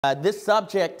This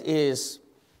subject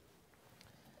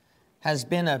has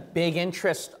been a big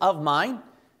interest of mine.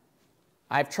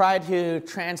 I've tried to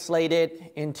translate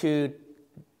it into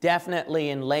definitely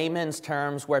in layman's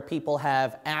terms where people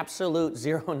have absolute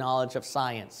zero knowledge of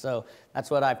science. So that's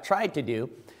what I've tried to do.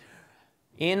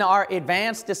 In our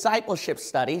advanced discipleship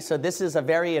study, so this is a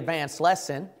very advanced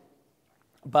lesson,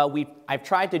 but I've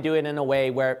tried to do it in a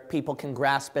way where people can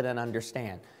grasp it and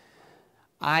understand.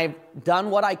 I've done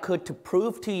what I could to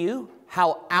prove to you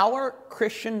how our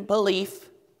Christian belief,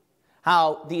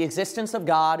 how the existence of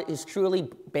God is truly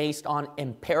based on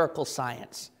empirical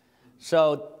science.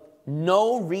 So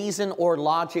no reason or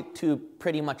logic to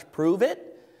pretty much prove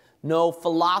it, no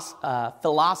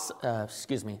philosophical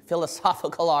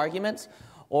arguments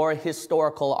or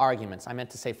historical arguments. I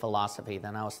meant to say philosophy,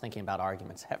 then I was thinking about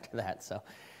arguments after that. So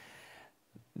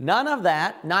none of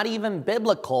that, not even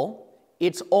biblical.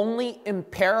 It's only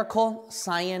empirical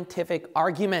scientific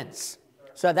arguments.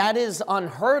 So that is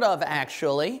unheard of,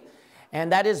 actually,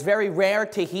 and that is very rare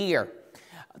to hear.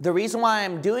 The reason why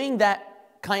I'm doing that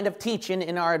kind of teaching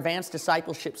in our advanced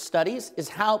discipleship studies is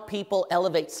how people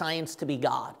elevate science to be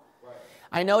God. Right.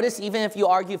 I notice even if you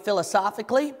argue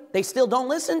philosophically, they still don't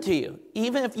listen to you.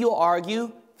 Even if you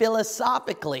argue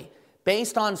philosophically,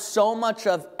 based on so much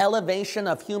of elevation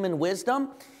of human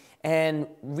wisdom and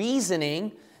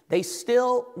reasoning, they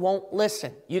still won't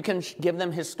listen. You can give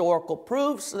them historical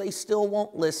proofs, they still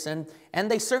won't listen,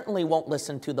 and they certainly won't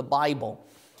listen to the Bible.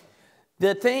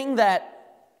 The thing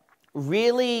that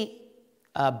really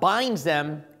binds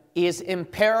them is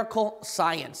empirical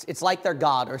science. It's like they're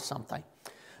God or something.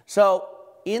 So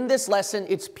in this lesson,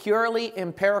 it's purely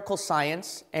empirical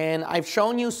science, and I've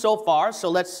shown you so far, so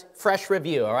let's fresh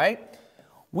review, all right?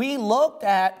 We looked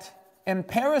at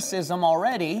empiricism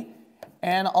already,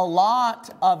 and a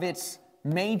lot of its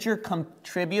major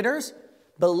contributors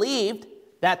believed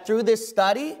that through this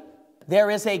study,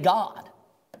 there is a God.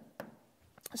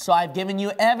 So I've given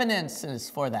you evidences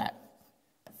for that.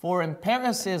 For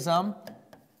empiricism,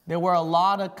 there were a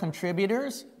lot of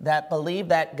contributors that believe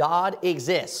that God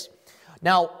exists.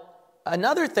 Now,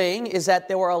 another thing is that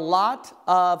there were a lot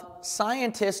of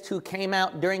scientists who came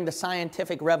out during the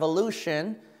scientific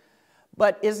revolution.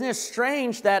 But isn't it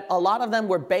strange that a lot of them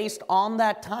were based on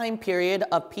that time period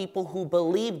of people who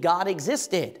believed God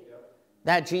existed,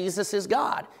 that Jesus is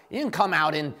God? It didn't come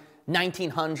out in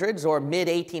 1900s or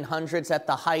mid-1800s at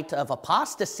the height of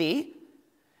apostasy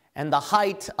and the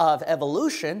height of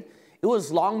evolution. It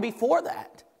was long before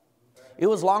that. It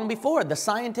was long before. The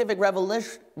scientific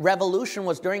revolution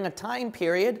was during a time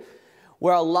period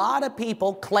where a lot of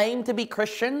people claimed to be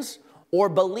Christians or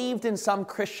believed in some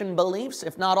Christian beliefs,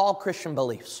 if not all Christian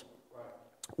beliefs. Right.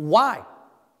 Why?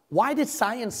 Why did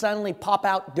science suddenly pop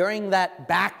out during that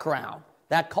background,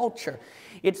 that culture?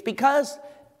 It's because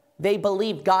they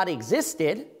believed God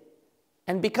existed,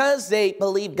 and because they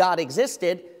believed God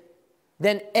existed,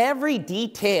 then every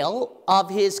detail of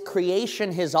His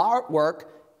creation, His artwork,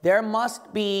 there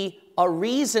must be a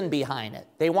reason behind it.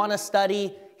 They want to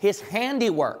study His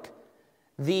handiwork,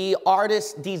 the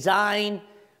artist's design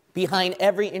behind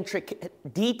every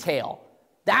intricate detail.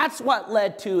 That's what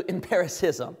led to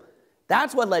empiricism.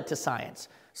 That's what led to science.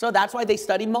 So that's why they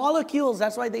study molecules.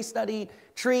 That's why they study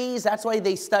trees. That's why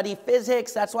they study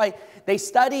physics. That's why they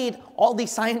studied all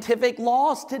these scientific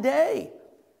laws today.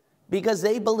 Because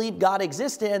they believed God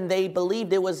existed and they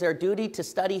believed it was their duty to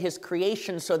study His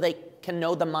creation so they can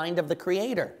know the mind of the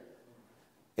Creator.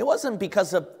 It wasn't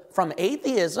because from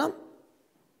atheism.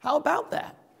 How about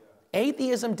that?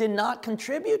 Atheism did not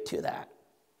contribute to that.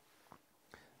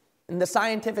 In the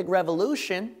scientific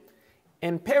revolution,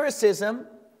 empiricism,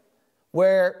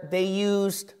 where they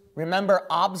used, remember,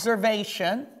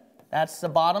 observation, that's the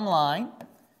bottom line,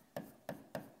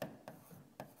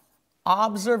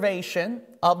 observation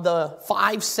of the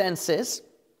five senses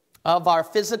of our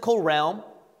physical realm.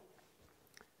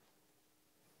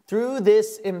 Through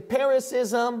this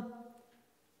empiricism,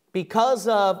 because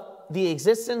of the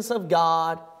existence of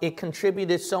God, it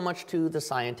contributed so much to the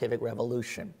scientific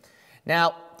revolution.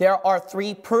 Now, there are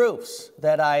three proofs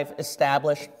that I've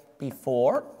established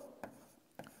before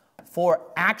for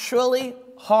actually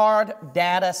hard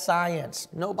data science.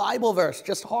 No Bible verse,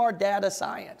 just hard data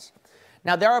science.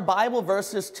 Now, there are Bible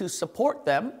verses to support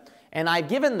them, and I've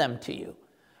given them to you.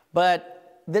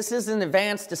 But this is an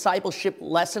advanced discipleship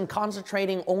lesson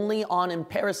concentrating only on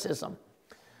empiricism.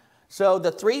 So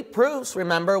the three proofs,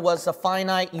 remember, was the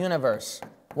finite universe.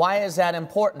 Why is that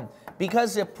important?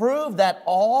 Because it proved that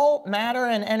all matter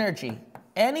and energy,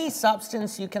 any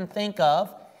substance you can think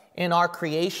of in our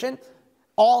creation,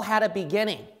 all had a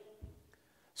beginning.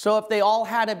 So if they all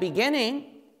had a beginning,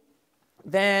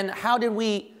 then how did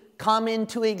we come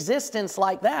into existence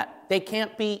like that? They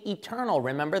can't be eternal,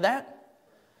 remember that?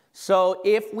 So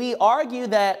if we argue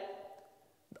that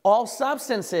all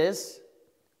substances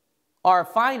are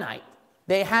finite,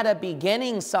 they had a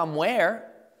beginning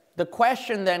somewhere, the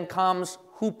question then comes,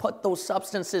 who put those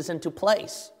substances into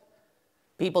place?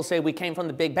 People say we came from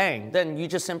the Big Bang. Then you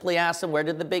just simply ask them, where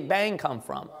did the Big Bang come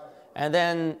from? And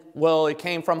then, well, it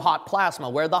came from hot plasma.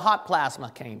 Where the hot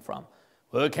plasma came from?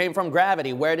 Well, it came from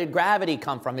gravity. Where did gravity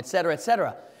come from? Et cetera, et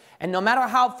cetera. And no matter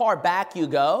how far back you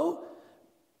go,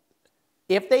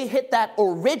 if they hit that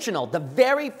original, the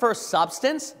very first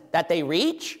substance that they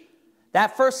reach,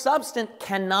 that first substance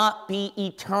cannot be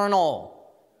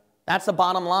eternal. That's the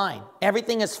bottom line.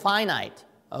 Everything is finite,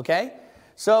 okay?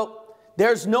 So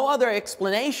there's no other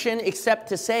explanation except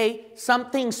to say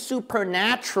something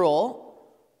supernatural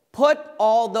put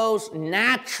all those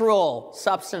natural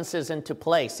substances into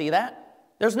place. See that?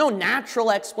 There's no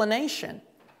natural explanation.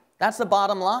 That's the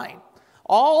bottom line.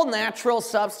 All natural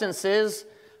substances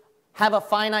have a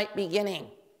finite beginning.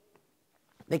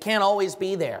 They can't always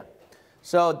be there.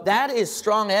 So that is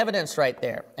strong evidence right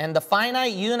there. And the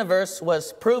finite universe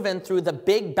was proven through the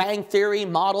Big Bang Theory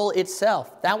model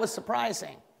itself. That was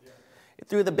surprising.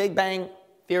 Through the Big Bang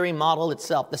Theory model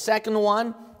itself. The second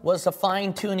one was the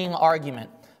fine-tuning argument.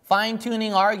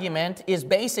 Fine-tuning argument is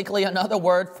basically another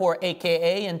word for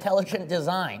AKA intelligent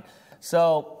design.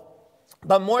 So,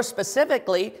 but more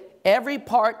specifically, every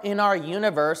part in our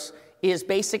universe is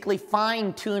basically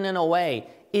fine-tuned in a way,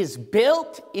 is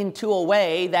built into a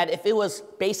way that if it was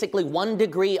basically 1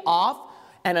 degree off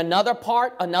and another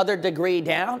part, another degree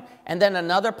down, and then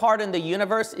another part in the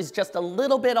universe is just a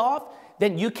little bit off,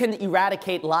 then you can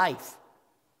eradicate life.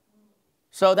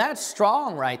 So that's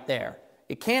strong right there.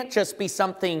 It can't just be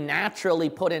something naturally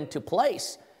put into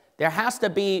place. There has to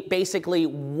be basically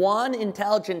one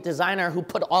intelligent designer who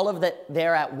put all of that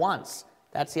there at once.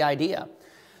 That's the idea.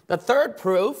 The third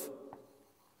proof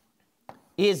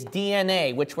is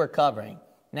DNA, which we're covering.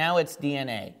 Now it's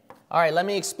DNA. All right, let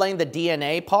me explain the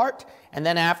DNA part, and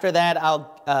then after that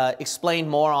I'll explain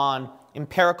more on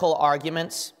empirical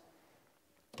arguments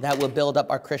that will build up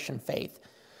our Christian faith.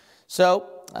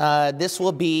 So this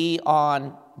will be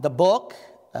on the book,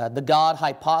 The God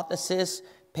Hypothesis,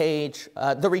 page,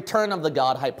 The Return of the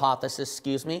God Hypothesis,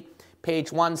 excuse me,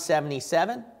 page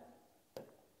 177.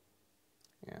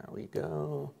 There we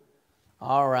go.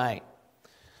 All right.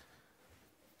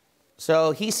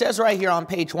 So he says right here on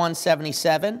page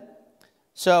 177,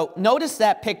 so notice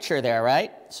that picture there,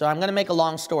 right? So I'm going to make a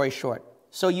long story short.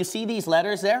 So you see these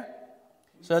letters there?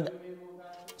 So,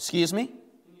 excuse me? Can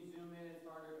you zoom in? It's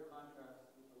harder to contrast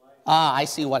with the light. Ah, I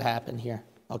see what happened here.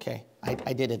 Okay,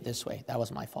 I did it this way. That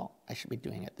was my fault. I should be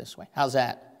doing it this way. How's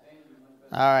that? Thank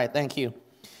you. All right, thank you.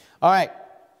 All right.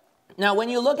 Now, when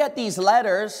you look at these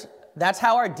letters, that's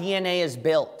how our DNA is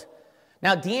built.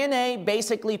 Now, DNA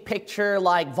basically picture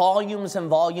like volumes and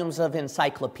volumes of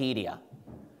encyclopedia.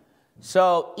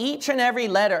 So each and every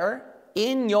letter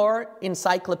in your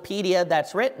encyclopedia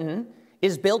that's written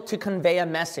is built to convey a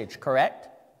message, correct?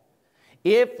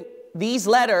 If these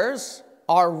letters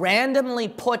are randomly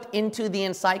put into the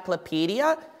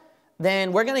encyclopedia,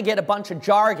 then we're going to get a bunch of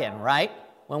jargon, right?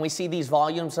 When we see these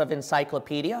volumes of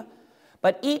encyclopedia.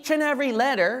 But each and every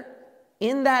letter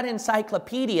in that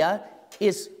encyclopedia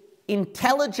is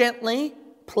intelligently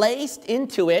placed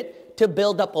into it to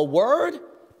build up a word,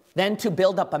 then to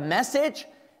build up a message,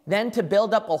 then to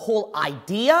build up a whole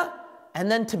idea, and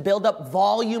then to build up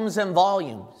volumes and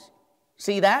volumes.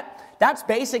 See that? That's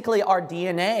basically our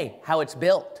DNA, how it's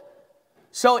built.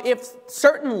 So if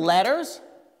certain letters,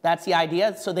 that's the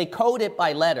idea, so they code it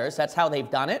by letters, that's how they've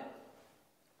done it.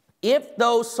 If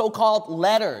those so-called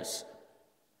letters,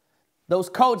 those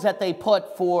codes that they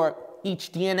put for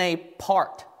each DNA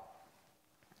part,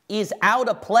 is out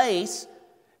of place,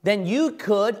 then you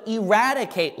could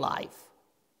eradicate life,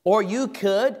 or you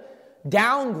could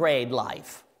downgrade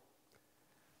life.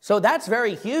 So that's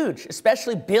very huge,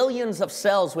 especially billions of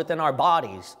cells within our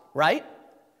bodies, right?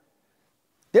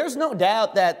 There's no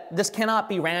doubt that this cannot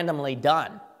be randomly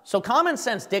done. So common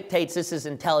sense dictates this is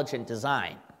intelligent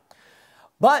design.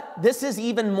 But this is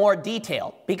even more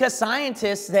detailed because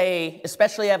scientists,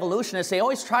 especially evolutionists, they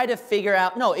always try to figure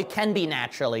out, no, it can be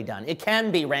naturally done. It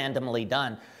can be randomly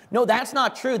done. No, that's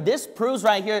not true. This proves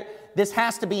right here, this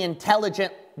has to be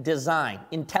intelligent design,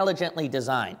 intelligently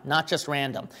designed, not just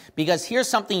random. Because here's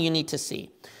something you need to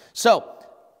see. So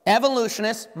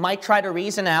evolutionists might try to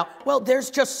reason out, well,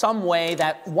 there's just some way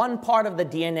that one part of the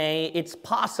DNA, it's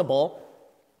possible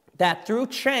that through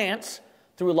chance,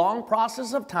 through long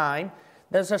process of time,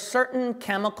 there's a certain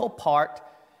chemical part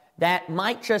that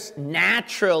might just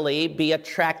naturally be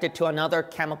attracted to another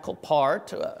chemical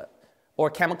part or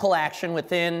chemical action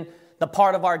within the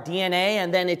part of our DNA,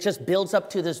 and then it just builds up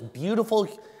to this beautiful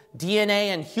DNA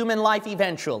and human life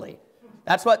eventually.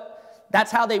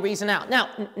 That's how they reason out. Now,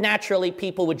 naturally,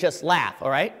 people would just laugh, all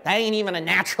right? That ain't even a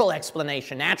natural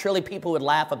explanation. Naturally, people would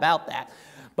laugh about that.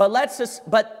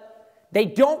 But they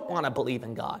don't want to believe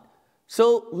in God.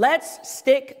 So let's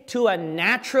stick to a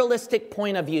naturalistic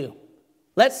point of view.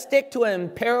 Let's stick to an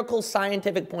empirical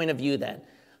scientific point of view then,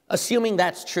 assuming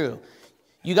that's true.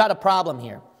 You got a problem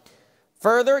here.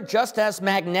 Further, just as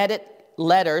magnetic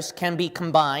letters can be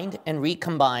combined and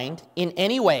recombined in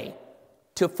any way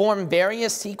to form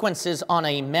various sequences on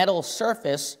a metal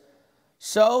surface,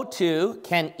 so too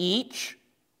can each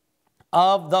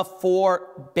of the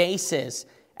 4 bases,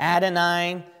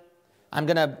 adenine, I'm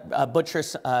going to butcher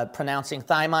pronouncing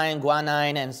thymine,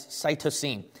 guanine, and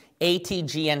cytosine, A, T,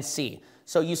 G, and C.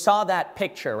 So you saw that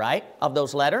picture, right, of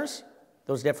those letters,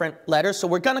 those different letters. So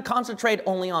we're going to concentrate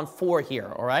only on 4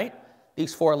 here, all right,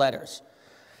 these 4 letters.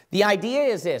 The idea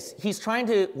is this. He's trying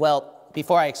to, well,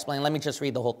 before I explain, let me just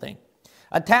read the whole thing.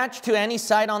 Attached to any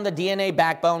site on the DNA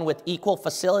backbone with equal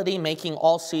facility, making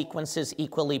all sequences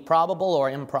equally probable or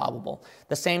improbable.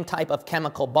 The same type of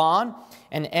chemical bond,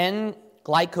 an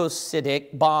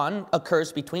N-glycosidic bond,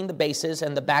 occurs between the bases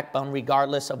and the backbone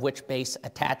regardless of which base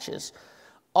attaches.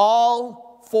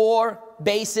 All 4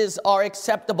 bases are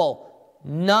acceptable.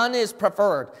 None is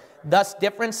preferred. Thus,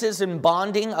 differences in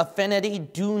bonding affinity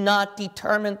do not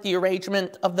determine the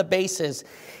arrangement of the bases.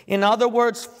 In other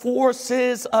words,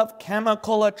 forces of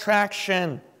chemical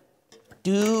attraction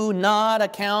do not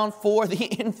account for the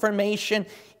information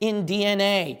in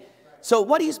DNA. So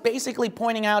what he's basically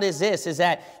pointing out is this, is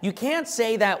that you can't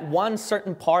say that one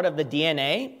certain part of the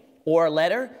DNA or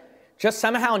letter just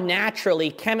somehow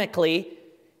naturally, chemically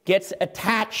gets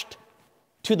attached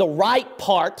to the right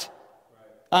part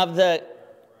of the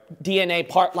DNA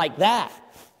part like that.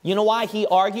 You know why he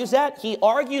argues that? He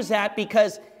argues that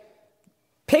because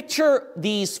picture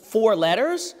these 4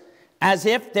 letters as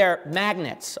if they're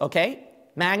magnets, okay?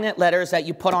 Magnet letters that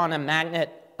you put on a magnet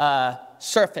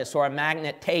surface or a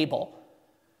magnet table.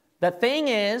 The thing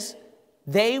is,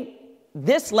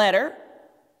 this letter,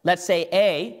 let's say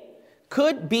A,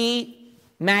 could be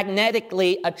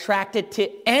magnetically attracted to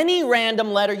any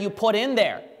random letter you put in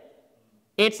there.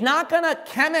 It's not going to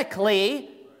chemically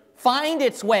find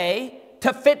its way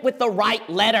to fit with the right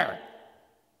letter.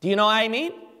 Do you know what I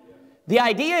mean? The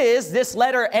idea is this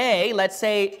letter A, let's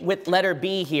say with letter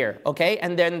B here, okay?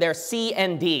 And then there's C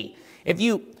and D. If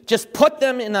you just put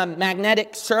them in a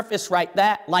magnetic surface like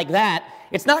that,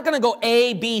 it's not going to go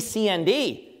A, B, C, and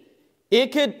D.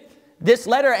 This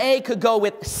letter A could go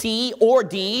with C or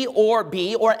D or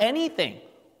B or anything.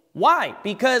 Why?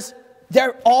 Because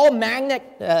they're all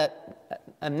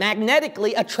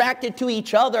magnetically attracted to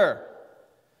each other.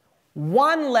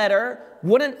 One letter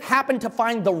wouldn't happen to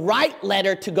find the right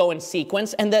letter to go in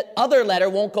sequence, and the other letter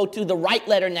won't go to the right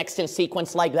letter next in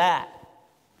sequence like that.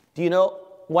 Do you know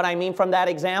what I mean from that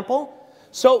example?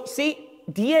 So, see,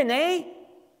 DNA,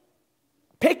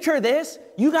 picture this,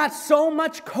 you got so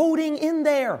much coding in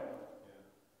there.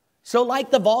 So like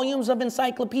the volumes of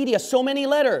encyclopedia, so many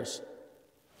letters.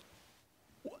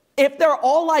 If they're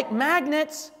all like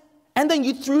magnets, and then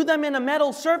you threw them in a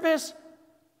metal surface,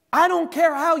 I don't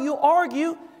care how you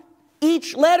argue,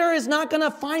 each letter is not going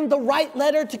to find the right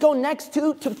letter to go next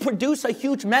to produce a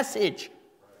huge message.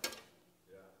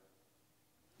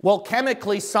 Well,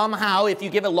 chemically, somehow, if you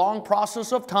give a long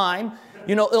process of time,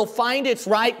 it'll find its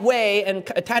right way and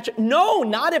attach it. No,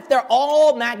 not if they're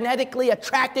all magnetically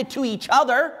attracted to each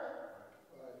other.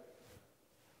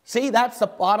 See, that's the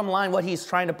bottom line, what he's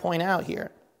trying to point out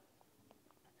here.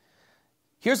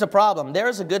 Here's the problem. There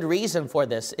is a good reason for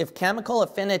this. If chemical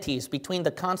affinities between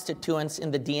the constituents in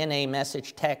the DNA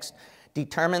message text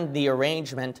determine the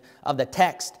arrangement of the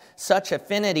text, such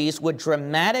affinities would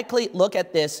dramatically, look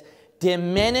at this,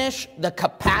 diminish the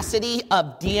capacity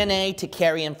of DNA to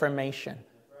carry information.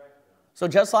 So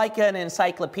just like an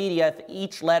encyclopedia, if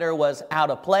each letter was out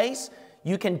of place,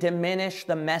 you can diminish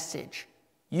the message.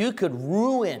 You could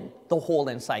ruin the whole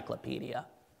encyclopedia.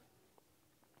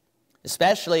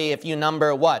 Especially if you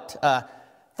number what?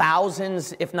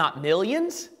 Thousands, if not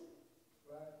millions?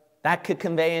 That could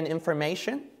convey an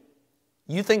information?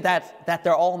 You think that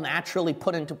they're all naturally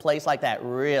put into place like that?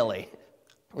 Really?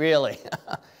 Really?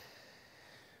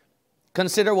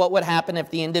 Consider what would happen if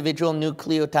the individual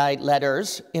nucleotide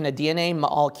letters in a DNA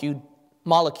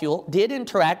molecule did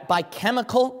interact by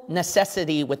chemical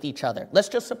necessity with each other. Let's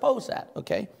just suppose that,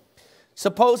 okay?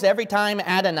 Suppose every time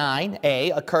adenine,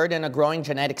 A, occurred in a growing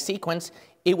genetic sequence,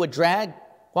 it would drag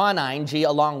guanine, G,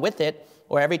 along with it,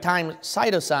 or every time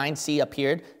cytosine, C,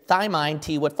 appeared, thymine,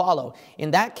 T, would follow.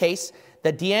 In that case,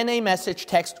 the DNA message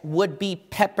text would be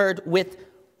peppered with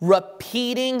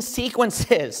repeating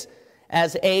sequences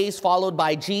as A's followed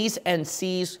by G's and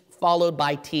C's followed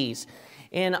by T's.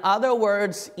 In other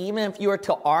words, even if you were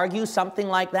to argue something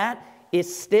like that, it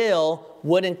still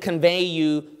wouldn't convey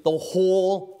you the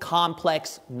whole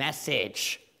complex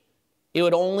message. It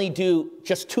would only do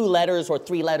just 2 letters or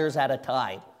 3 letters at a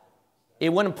time.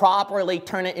 It wouldn't properly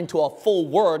turn it into a full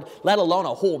word, let alone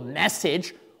a whole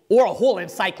message or a whole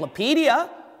encyclopedia.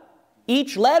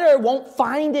 Each letter won't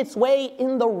find its way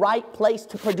in the right place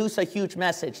to produce a huge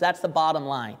message. That's the bottom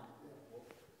line.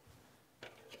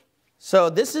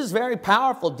 So this is very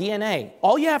powerful, DNA.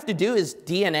 All you have to do is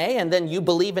DNA, and then you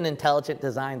believe in intelligent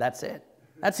design. That's it.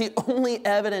 That's the only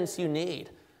evidence you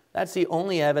need. That's the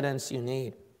only evidence you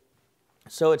need.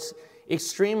 So it's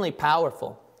extremely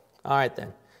powerful. All right,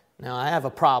 then. Now, I have a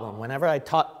problem. Whenever I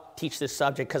teach this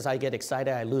subject, because I get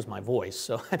excited, I lose my voice.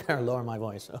 So I better lower my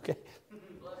voice, okay?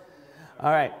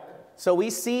 All right. So we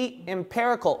see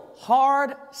empirical,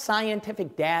 hard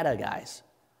scientific data, guys.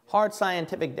 Hard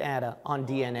scientific data on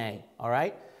DNA, all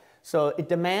right? So it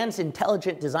demands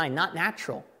intelligent design, not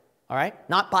natural, all right?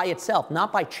 Not by itself,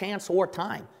 not by chance or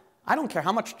time. I don't care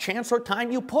how much chance or time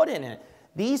you put in it.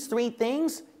 These 3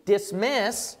 things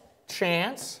dismiss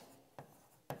chance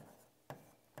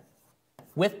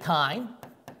with time.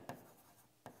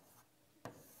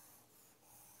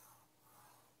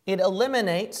 It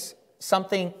eliminates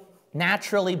something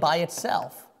naturally by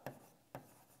itself.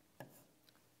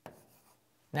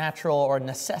 Natural or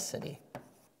necessity.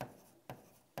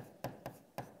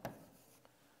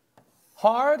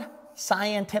 Hard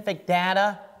scientific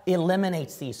data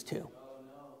eliminates these 2.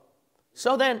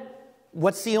 So then,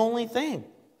 what's the only thing?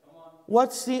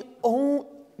 What's the only,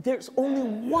 there's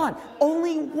only one.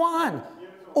 Only one.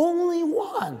 Only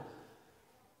one.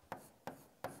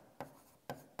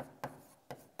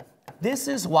 This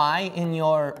is why in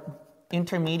your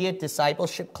intermediate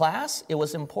discipleship class, it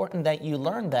was important that you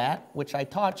learn that, which I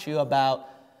taught you about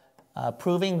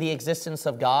proving the existence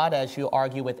of God as you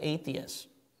argue with atheists.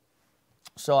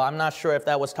 So I'm not sure if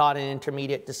that was taught in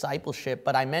intermediate discipleship,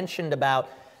 but I mentioned about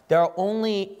there are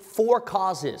only 4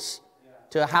 causes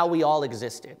to how we all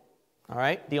existed. All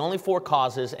right? The only 4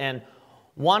 causes, and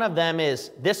one of them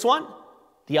is this one,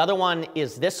 the other one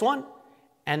is this one,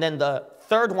 and then the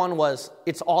third one was,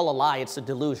 it's all a lie, it's a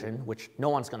delusion, which no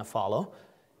one's going to follow.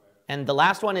 And the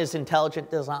last one is intelligent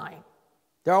design.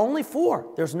 There are only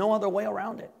 4. There's no other way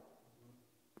around it.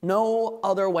 No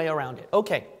other way around it.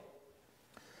 Okay.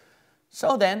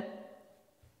 So then,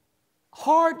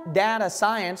 hard data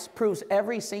science proves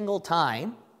every single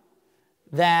time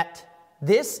that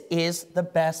this is the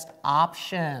best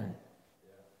option.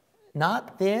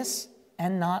 Not this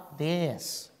and not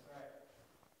this.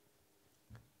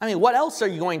 I mean, what else are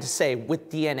you going to say with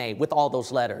DNA, with all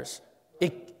those letters?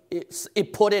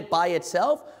 It put it by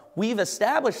itself? We've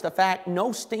established the fact,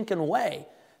 no stinking way.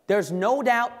 There's no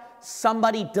doubt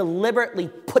somebody deliberately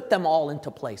put them all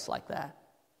into place like that.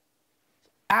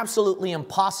 Absolutely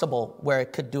impossible where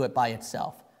it could do it by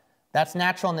itself. That's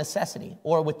natural necessity,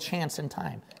 or with chance and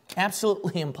time.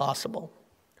 Absolutely impossible.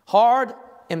 Hard,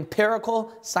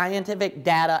 empirical, scientific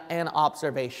data and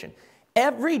observation.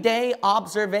 Everyday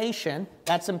observation,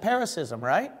 that's empiricism,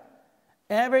 right?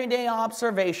 Everyday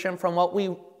observation from what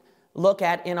we look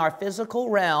at in our physical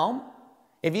realm.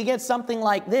 If you get something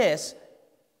like this,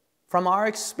 from our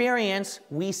experience,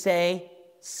 we say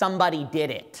somebody did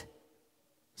it.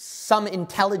 Some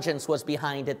intelligence was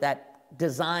behind it that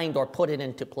designed or put it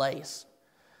into place.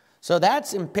 So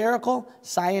that's empirical,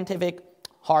 scientific,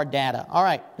 hard data. All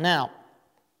right, now,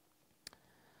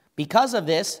 because of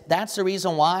this, that's the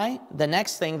reason why the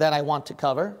next thing that I want to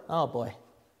cover, oh boy,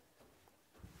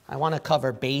 I want to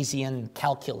cover Bayesian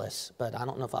calculus, but I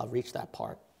don't know if I'll reach that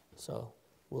part. So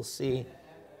we'll see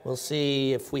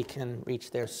if we can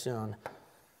reach there soon.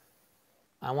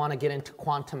 I want to get into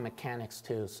quantum mechanics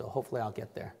too, so hopefully I'll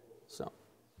get there. So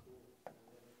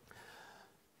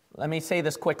let me say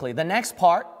this quickly. The next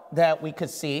part that we could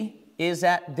see is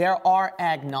that there are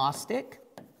agnostic,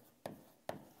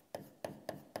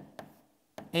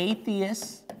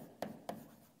 atheists,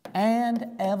 and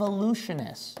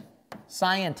evolutionists,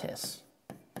 scientists,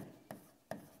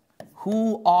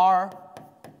 who are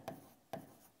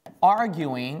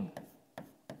arguing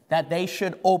that they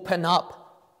should open up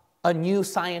a new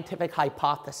scientific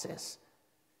hypothesis.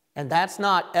 And that's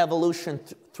not evolution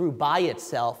through by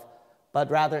itself, but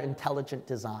rather intelligent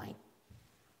design.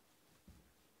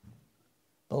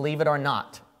 Believe it or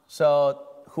not. So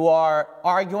who are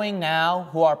arguing now,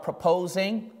 who are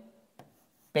proposing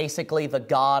basically the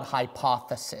God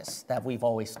hypothesis that we've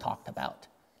always talked about.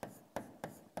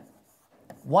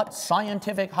 What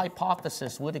scientific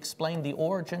hypothesis would explain the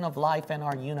origin of life in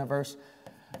our universe?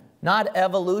 Not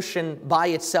evolution by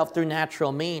itself through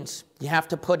natural means. You have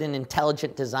to put an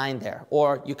intelligent design there,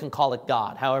 or you can call it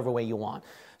God, however way you want.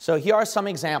 So here are some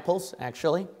examples,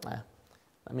 actually. Let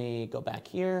me go back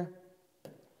here.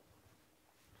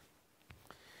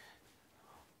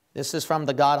 This is from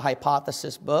the God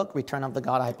Hypothesis book, Return of the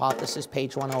God Hypothesis,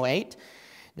 page 108.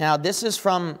 Now, this is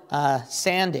from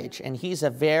Sandage, and he's a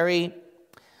very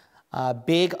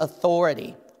big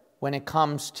authority when it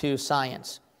comes to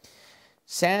science.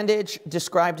 Sandage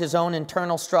described his own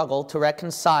internal struggle to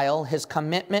reconcile his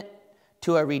commitment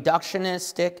to a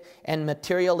reductionistic and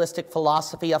materialistic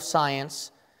philosophy of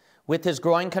science with his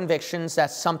growing convictions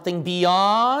that something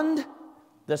beyond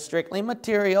the strictly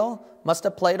material must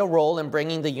have played a role in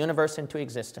bringing the universe into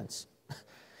existence.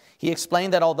 He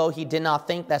explained that although he did not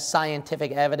think that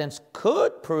scientific evidence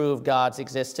could prove God's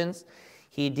existence,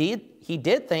 he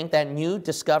did think that new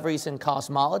discoveries in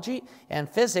cosmology and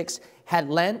physics had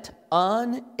lent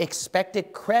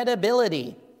unexpected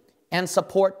credibility and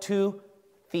support to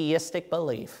theistic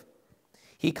belief.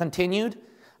 He continued,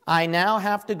 I now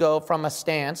have to go from a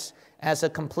stance as a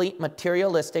complete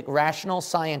materialistic, rational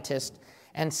scientist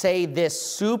and say this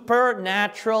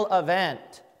supernatural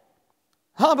event.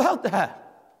 How about that?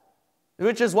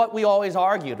 Which is what we always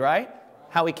argued, right?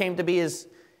 How we came to be is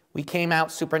we came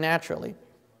out supernaturally.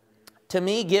 To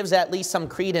me, gives at least some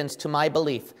credence to my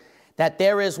belief that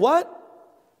there is what?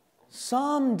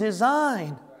 Some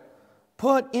design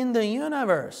put in the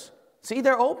universe. See,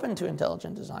 they're open to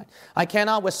intelligent design. I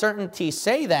cannot with certainty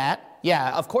say that.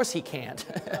 Yeah, of course he can't.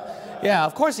 Yeah,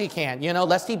 of course he can't. You know,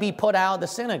 lest he be put out of the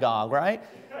synagogue, right?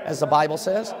 As the Bible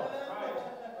says.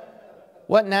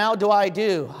 What now do I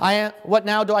do? What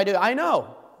now do I do? I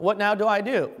know. What now do I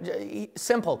do?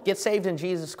 Simple. Get saved in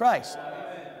Jesus Christ.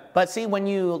 But see, when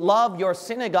you love your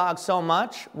synagogue so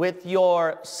much with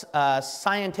your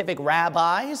scientific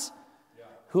rabbis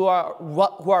who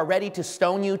are ready to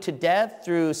stone you to death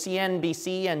through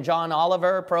CNBC and John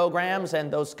Oliver programs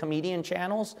and those comedian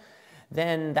channels,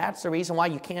 then that's the reason why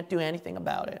you can't do anything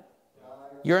about it.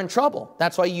 You're in trouble.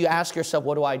 That's why you ask yourself,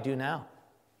 what do I do now?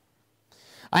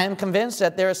 I am convinced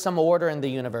that there is some order in the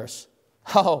universe.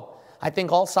 Oh, I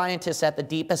think all scientists at the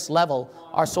deepest level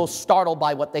are so startled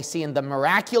by what they see in the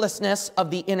miraculousness of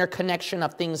the interconnection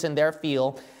of things in their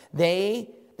field,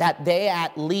 that they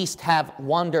at least have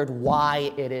wondered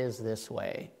why it is this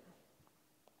way.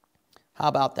 How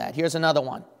about that? Here's another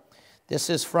one. This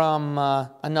is from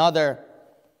another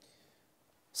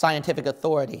scientific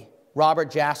authority, Robert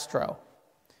Jastrow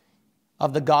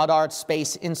of the Goddard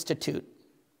Space Institute.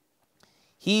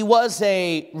 He was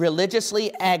a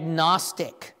religiously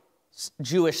agnostic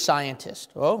Jewish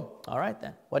scientist. Oh, all right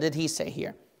then. What did he say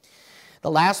here?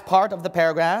 The last part of the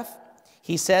paragraph,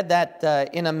 he said that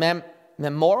in a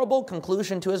memorable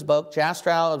conclusion to his book,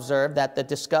 Jastrow observed that the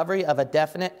discovery of a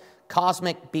definite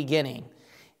cosmic beginning.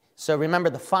 So remember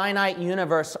the finite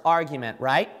universe argument,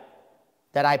 right?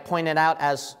 That I pointed out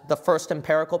as the first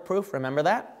empirical proof. Remember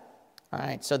that? All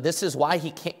right, so this is why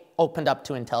he opened up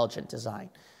to intelligent design.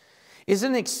 Is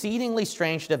an exceedingly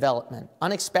strange development,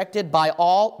 unexpected by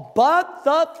all but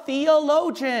the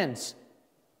theologians.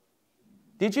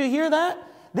 Did you hear that?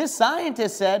 This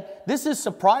scientist said, this is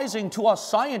surprising to us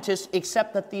scientists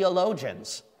except the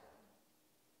theologians.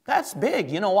 That's big.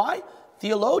 You know why?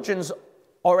 Theologians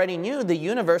already knew the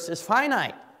universe is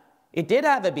finite. It did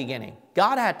have a beginning.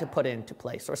 God had to put it into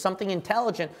place, or something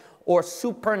intelligent or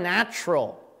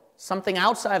supernatural. Something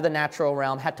outside of the natural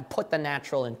realm had to put the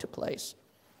natural into place.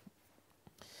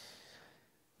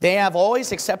 They have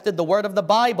always accepted the word of the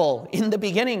Bible. In the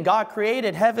beginning, God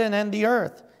created heaven and the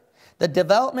earth. The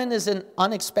development is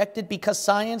unexpected because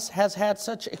science has had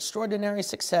such extraordinary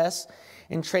success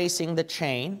in tracing the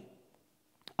chain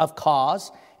of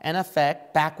cause and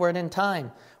effect backward in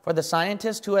time. For the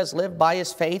scientist who has lived by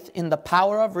his faith in the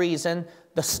power of reason,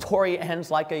 the story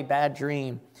ends like a bad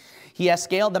dream. He has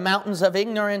scaled the mountains of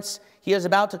ignorance. He is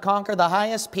about to conquer the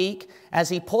highest peak. As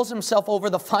he pulls himself over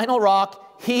the final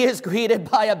rock, he is greeted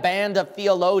by a band of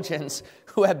theologians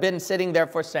who have been sitting there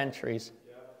for centuries.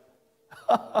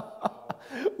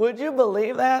 Would you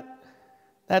believe that?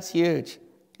 That's huge.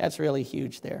 That's really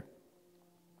huge there.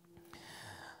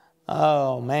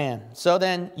 Oh, man. So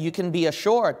then you can be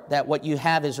assured that what you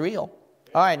have is real.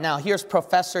 All right, now here's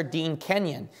Professor Dean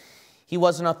Kenyon. He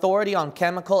was an authority on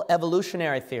chemical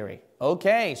evolutionary theory.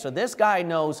 Okay, so this guy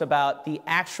knows about the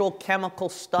actual chemical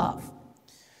stuff.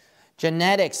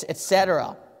 genetics,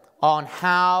 etc., on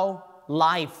how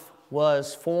life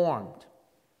was formed.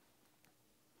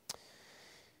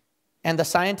 And the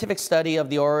scientific study of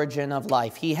the origin of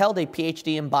life. He held a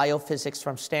PhD in biophysics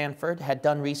from Stanford, had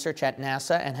done research at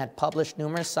NASA, and had published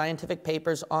numerous scientific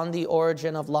papers on the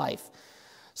origin of life.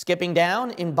 Skipping down,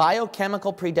 in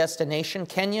Biochemical Predestination,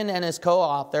 Kenyon and his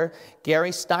co-author,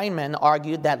 Gary Steinman,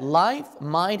 argued that life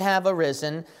might have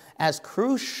arisen as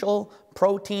crucial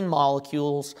protein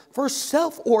molecules first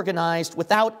self-organized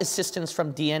without assistance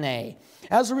from DNA,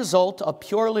 as a result of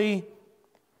purely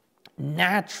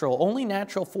only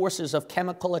natural forces of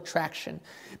chemical attraction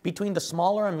between the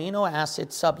smaller amino acid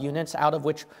subunits out of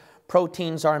which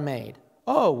proteins are made.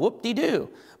 Oh, whoop-de-doo.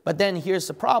 But then here's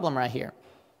the problem right here.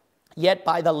 Yet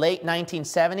by the late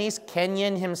 1970s,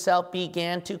 Kenyon himself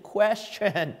began to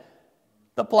question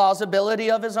the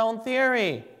plausibility of his own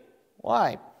theory.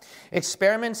 Why?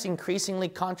 Experiments increasingly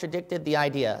contradicted the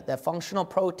idea that functional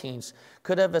proteins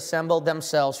could have assembled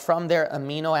themselves from their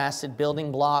amino acid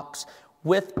building blocks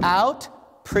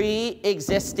without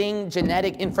pre-existing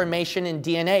genetic information in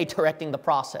DNA directing the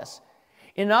process.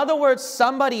 In other words,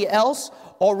 somebody else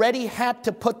already had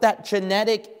to put that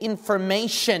genetic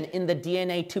information in the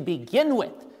DNA to begin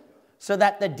with so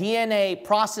that the DNA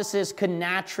processes could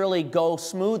naturally go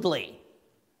smoothly.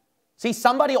 See,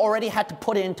 somebody already had to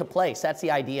put it into place. That's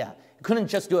the idea. It couldn't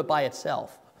just do it by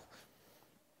itself.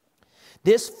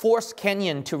 This forced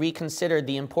Kenyon to reconsider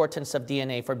the importance of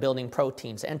DNA for building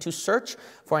proteins and to search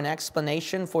for an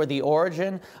explanation for the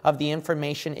origin of the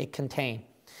information it contained.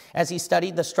 As he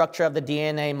studied the structure of the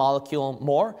DNA molecule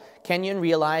more, Kenyon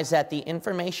realized that the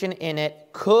information in it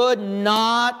could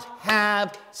not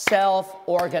have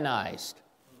self-organized.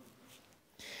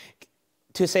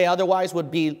 To say otherwise would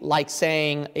be like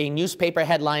saying a newspaper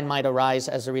headline might arise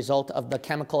as a result of the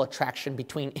chemical attraction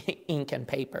between ink and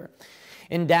paper.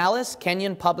 In Dallas,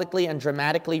 Kenyon publicly and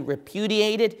dramatically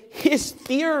repudiated his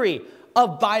theory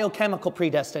of biochemical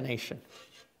predestination.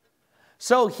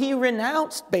 So he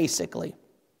renounced, basically.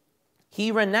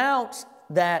 He renounced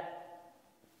that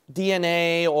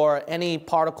DNA or any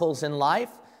particles in life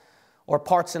or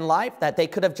parts in life that they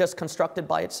could have just constructed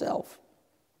by itself.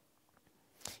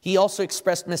 He also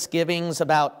expressed misgivings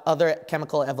about other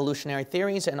chemical evolutionary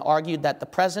theories and argued that the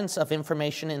presence of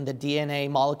information in the DNA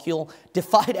molecule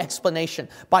defied explanation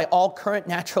by all current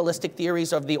naturalistic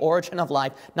theories of the origin of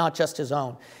life, not just his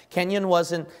own. Kenyon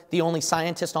wasn't the only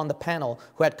scientist on the panel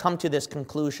who had come to this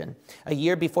conclusion. A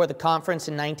year before the conference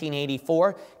in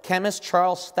 1984, chemist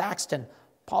Charles Thaxton,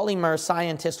 polymer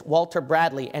scientist Walter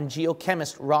Bradley, and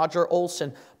geochemist Roger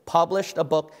Olson published a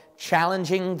book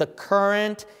challenging the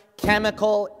current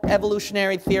chemical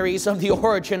evolutionary theories of the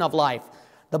origin of life.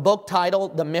 The book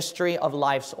titled The Mystery of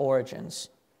Life's Origins,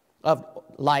 of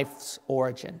Life's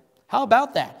Origin. How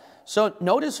about that? So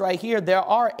notice right here, there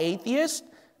are atheists,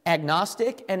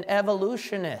 agnostic, and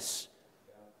evolutionists.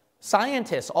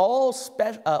 Scientists, all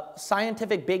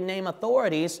scientific big name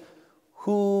authorities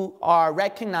who are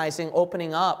recognizing,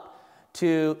 opening up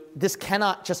to this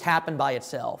cannot just happen by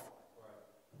itself.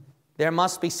 There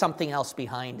must be something else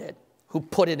behind it, who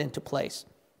put it into place.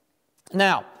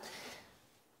 Now,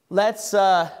 let's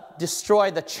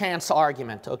destroy the chance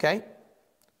argument, okay?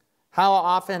 How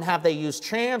often have they used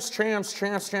chance,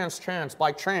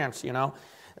 by chance, you know?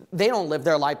 They don't live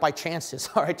their life by chances,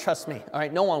 all right? Trust me, all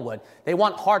right? No one would. They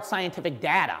want hard scientific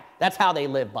data. That's how they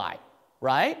live by,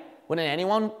 right? Wouldn't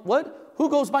anyone would? Who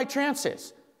goes by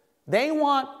chances? They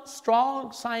want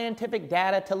strong scientific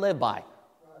data to live by.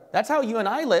 That's how you and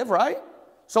I live, right?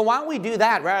 So why don't we do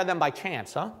that rather than by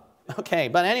chance, huh? Okay,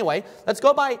 but anyway, let's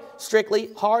go by strictly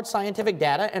hard scientific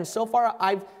data, and so far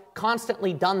I've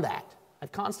constantly done that.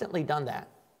 I've constantly done that.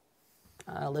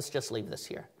 Let's just leave this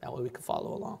here. That way we can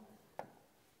follow along.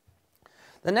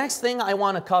 The next thing I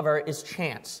want to cover is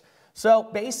chance. So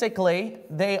basically,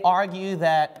 they argue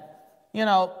that, you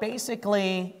know,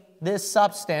 basically this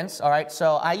substance, all right,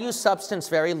 so I use substance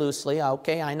very loosely,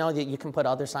 okay? I know that you can put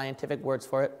other scientific words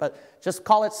for it, but just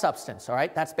call it substance, all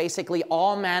right? That's basically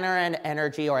all matter and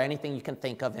energy or anything you can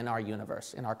think of in our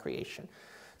universe, in our creation.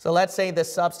 So let's say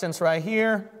this substance right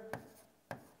here,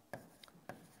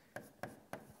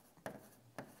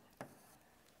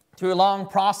 through a long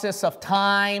process of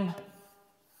time,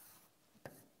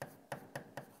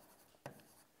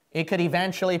 it could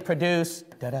eventually produce,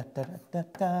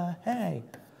 hey.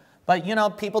 But, you know,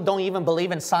 people don't even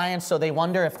believe in science, so they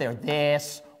wonder if they're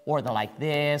this, or they're like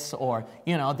this, or,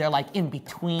 you know, they're like in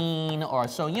between, or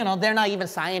so, you know, they're not even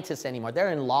scientists anymore.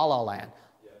 They're in la-la land.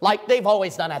 Like they've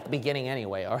always done at the beginning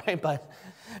anyway, all right? But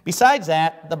besides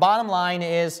that, the bottom line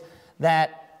is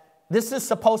that this is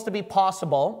supposed to be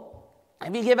possible,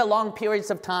 if you give it long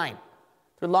periods of time,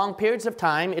 through long periods of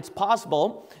time, it's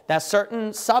possible that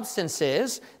certain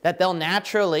substances, that they'll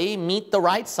naturally meet the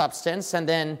right substance and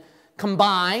then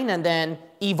combine and then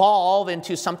evolve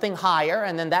into something higher,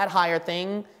 and then that higher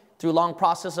thing, through long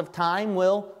process of time,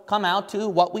 will come out to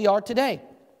what we are today.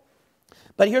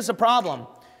 But here's the problem.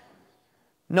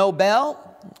 Nobel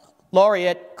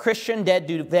laureate Christian de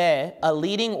Duvet, a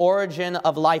leading origin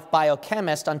of life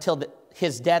biochemist until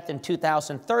his death in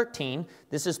 2013,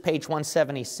 this is page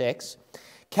 176,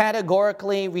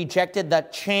 categorically rejected the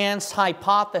chance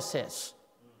hypothesis.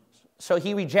 So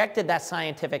he rejected that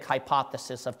scientific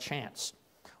hypothesis of chance.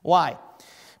 Why?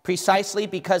 Precisely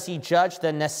because he judged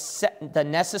the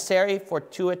necessary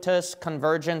fortuitous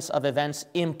convergence of events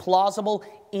implausible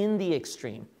in the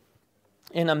extreme.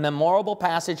 In a memorable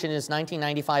passage in his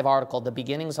 1995 article, The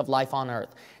Beginnings of Life on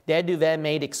Earth, de Duvet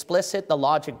made explicit the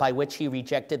logic by which he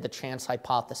rejected the chance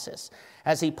hypothesis.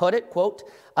 As he put it, quote,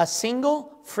 "A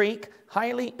single freak,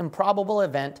 highly improbable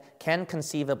event can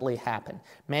conceivably happen.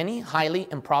 Many highly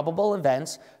improbable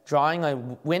events, drawing a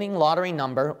winning lottery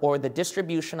number or the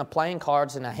distribution of playing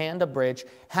cards in a hand of bridge,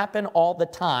 happen all the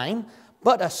time,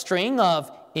 but a string of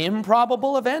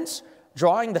improbable events,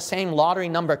 drawing the same lottery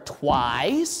number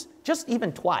twice, just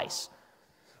even twice,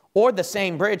 or the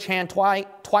same bridge hand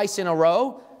twice in a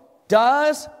row,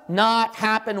 does not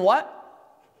happen what?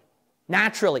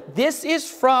 Naturally." This is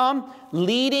from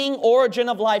leading origin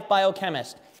of life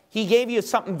biochemist. He gave you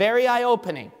something very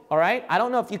eye-opening, all right? I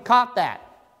don't know if you caught that.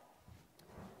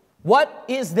 What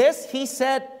is this? He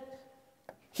said,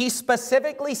 he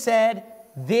specifically said,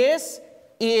 this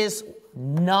is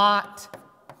not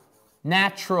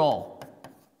natural.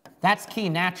 That's key,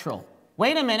 natural.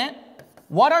 Wait a minute.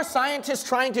 What are scientists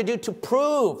trying to do to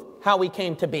prove how we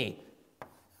came to be?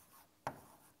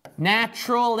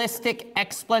 Naturalistic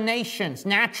explanations.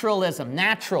 Naturalism.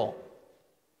 Natural.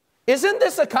 Isn't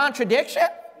this a contradiction?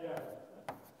 Yeah.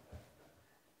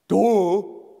 Duh.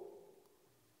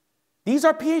 These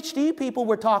are PhD people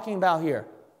we're talking about here.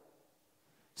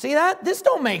 See that? This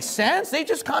don't make sense. They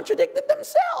just contradicted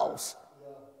themselves.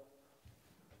 Yeah.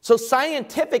 So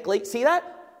scientifically, see that?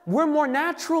 We're more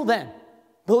natural then.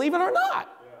 Believe it or not.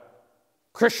 Yeah.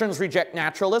 Christians reject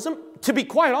naturalism. To be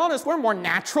quite honest, we're more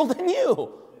natural than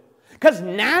you. Because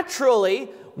naturally,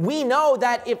 we know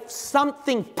that if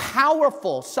something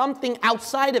powerful, something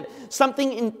outside of it,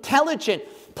 something intelligent,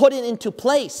 put it into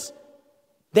place,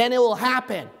 then it will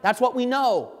happen. That's what we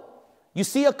know. You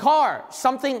see a car,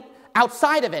 something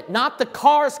outside of it, not the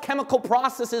car's chemical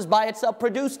processes by itself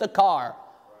produce the car.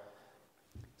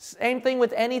 Same thing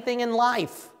with anything in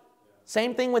life.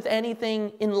 Same thing with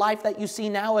anything in life that you see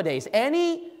nowadays.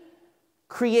 Any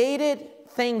created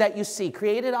thing that you see,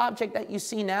 created object that you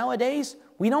see nowadays,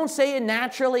 we don't say it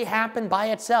naturally happened by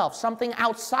itself. Something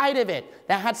outside of it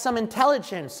that had some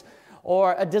intelligence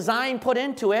or a design put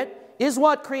into it is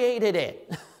what created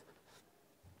it.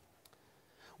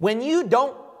 When you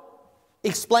don't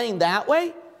explain that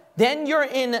way, then you're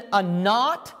in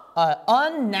a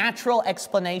unnatural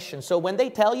explanation. So when they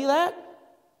tell you that,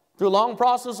 through a long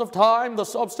process of time, the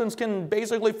substance can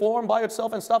basically form by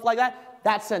itself and stuff like that,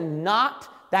 that's a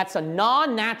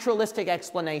non-naturalistic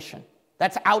explanation.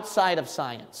 That's outside of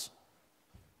science.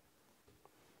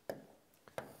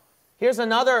 Here's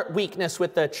another weakness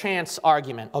with the chance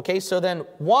argument. Okay, so then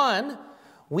one,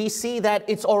 we see that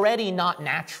it's already not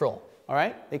natural. All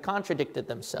right, they contradicted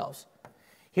themselves.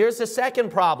 Here's the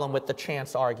second problem with the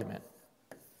chance argument.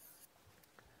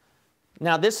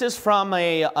 Now, this is from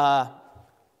a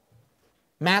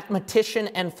mathematician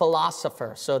and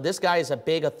philosopher. So this guy is a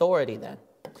big authority then.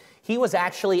 He was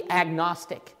actually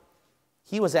agnostic.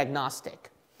 He was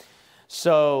agnostic.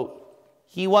 So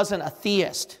he wasn't a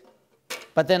theist.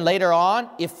 But then later on,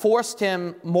 it forced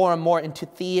him more and more into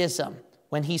theism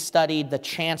when he studied the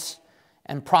chance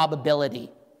and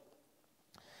probability.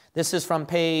 This is from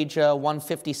page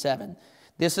 157.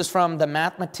 This is from the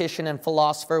mathematician and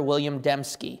philosopher William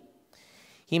Dembski.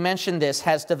 He mentioned this,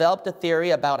 has developed a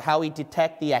theory about how we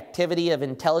detect the activity of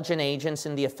intelligent agents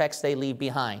and the effects they leave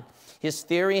behind. His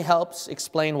theory helps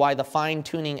explain why the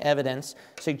fine-tuning evidence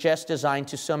suggests design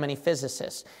to so many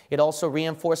physicists. It also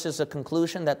reinforces the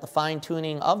conclusion that the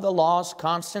fine-tuning of the laws,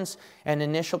 constants, and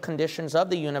initial conditions of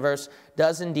the universe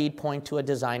does indeed point to a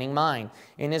designing mind.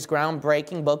 In his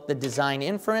groundbreaking book, The Design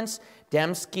Inference,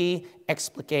 Dembski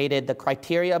explicated the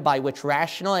criteria by which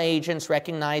rational agents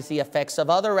recognize the effects of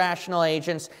other rational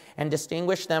agents and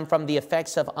distinguish them from the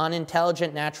effects of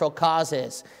unintelligent natural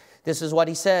causes. This is what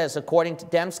he says. According to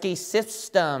Dembski,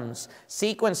 systems,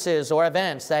 sequences, or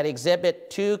events that exhibit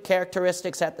two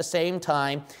characteristics at the same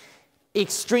time,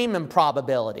 extreme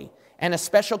improbability, and a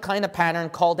special kind of pattern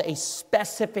called a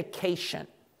specification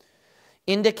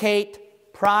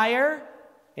indicate prior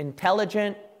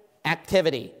intelligent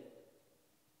activity.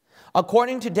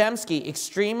 According to Dembski,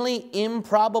 extremely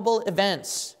improbable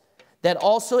events that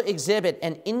also exhibit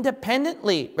an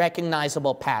independently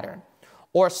recognizable pattern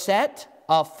or set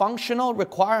of functional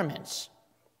requirements,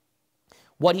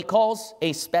 what he calls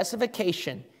a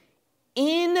specification,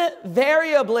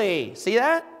 invariably, see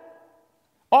that?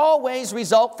 Always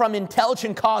result from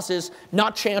intelligent causes,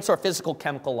 not chance or physical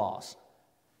chemical laws.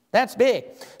 That's big.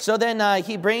 So then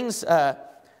he brings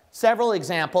several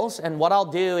examples, and what I'll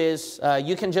do is,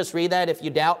 you can just read that if you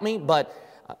doubt me, but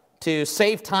to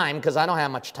save time, because I don't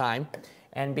have much time,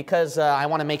 and because I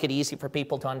want to make it easy for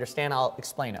people to understand, I'll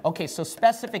explain it. Okay, so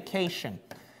specification.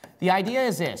 The idea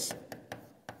is this.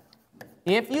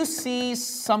 If you see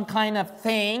some kind of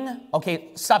thing, okay,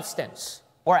 substance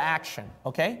or action,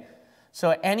 okay?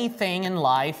 So anything in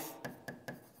life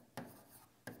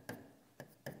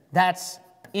that's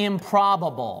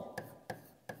improbable.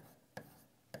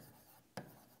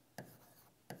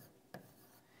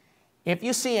 If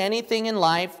you see anything in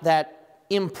life that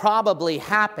improbably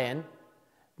happened,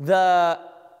 the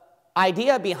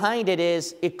idea behind it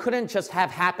is it couldn't just have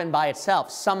happened by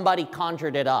itself. Somebody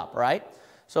conjured it up, right?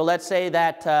 So let's say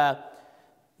that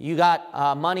you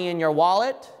got money in your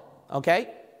wallet,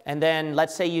 okay? And then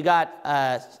let's say you got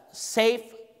safe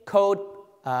code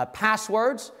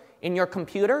passwords in your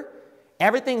computer.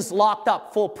 Everything's locked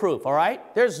up, foolproof, all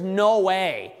right? There's no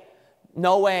way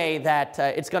that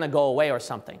it's going to go away or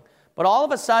something. But all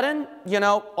of a sudden, you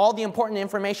know, all the important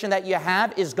information that you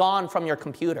have is gone from your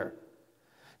computer.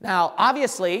 Now,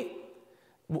 obviously,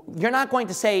 you're not going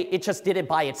to say it just did it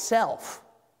by itself.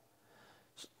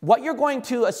 What you're going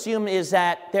to assume is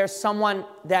that there's some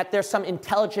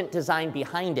intelligent design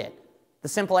behind it. The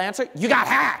simple answer, you got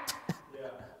hacked. Yeah.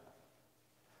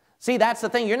 See, that's the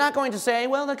thing. You're not going to say,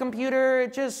 well, the computer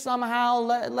just somehow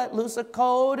let loose a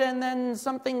code and then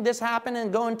this happened,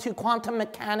 and go into quantum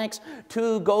mechanics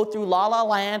to go through La La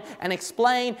Land and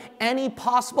explain any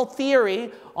possible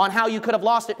theory on how you could have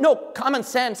lost it. No, common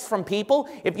sense from people.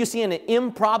 If you see an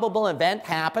improbable event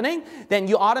happening, then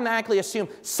you automatically assume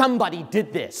somebody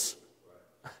did this.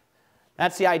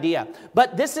 That's the idea.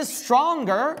 But this is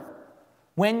stronger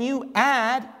when you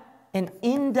add an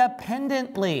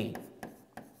independently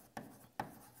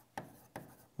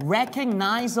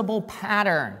recognizable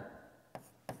pattern.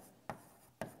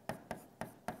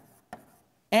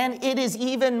 And it is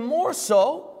even more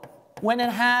so when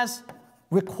it has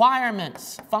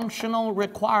requirements, functional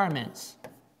requirements.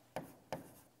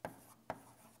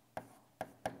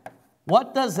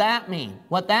 What does that mean?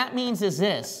 What that means is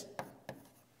this.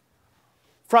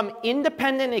 From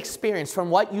independent experience, from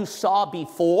what you saw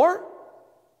before,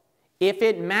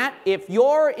 if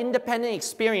your independent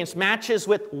experience matches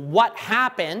with what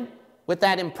happened with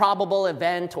that improbable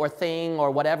event or thing or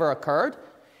whatever occurred,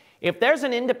 if there's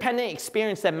an independent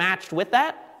experience that matched with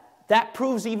that, that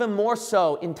proves even more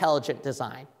so intelligent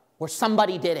design, where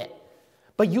somebody did it.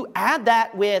 But you add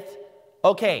that with,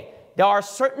 okay, there are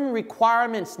certain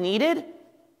requirements needed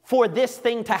for this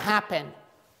thing to happen,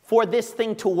 for this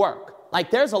thing to work. Like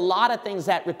there's a lot of things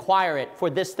that require it for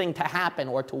this thing to happen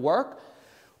or to work.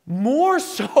 More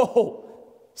so,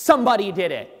 somebody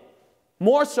did it.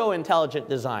 More so intelligent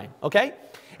design, okay?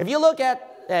 If you look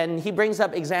at, and he brings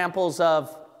up examples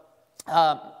of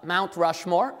Mount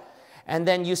Rushmore, and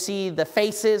then you see the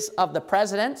faces of the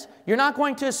presidents, you're not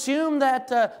going to assume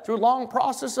that through long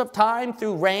process of time,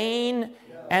 through rain,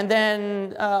 and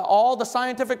then all the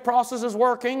scientific processes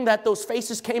working, that those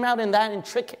faces came out in that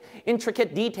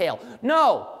intricate detail.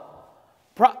 No.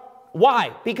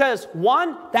 Why? Because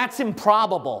one, that's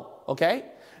improbable, okay?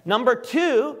 Number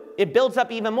two, it builds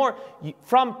up even more.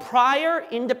 From prior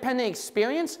independent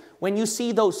experience, when you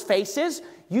see those faces,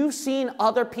 you've seen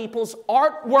other people's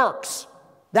artworks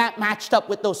that matched up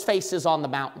with those faces on the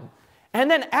mountain.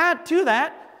 And then add to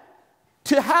that,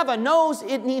 to have a nose,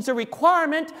 it needs a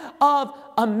requirement of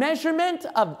a measurement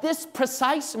of this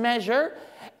precise measure,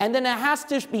 and then it has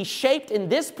to be shaped in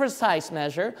this precise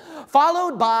measure,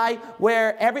 followed by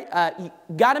where you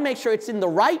got to make sure it's in the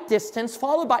right distance,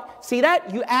 followed by, see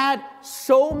that? You add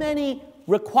so many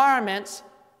requirements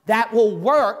that will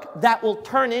work, that will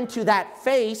turn into that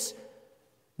face.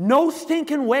 No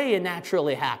stinking way it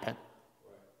naturally happened.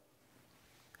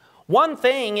 One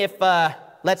thing, if,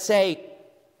 let's say,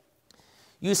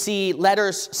 you see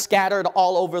letters scattered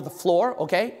all over the floor,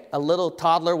 okay? A little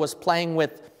toddler was playing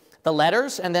with the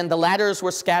letters, and then the letters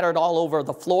were scattered all over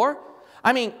the floor.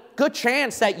 I mean, good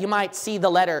chance that you might see the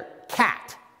letter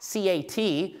cat,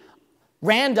 C-A-T,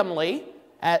 randomly,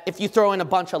 if you throw in a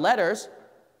bunch of letters.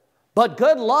 But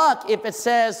good luck if it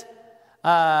says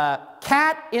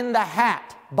Cat in the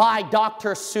Hat by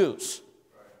Dr. Seuss.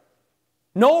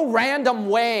 No random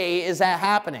way is that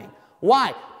happening.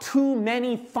 Why? Too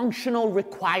many functional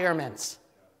requirements.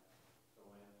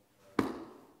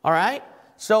 All right?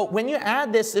 So when you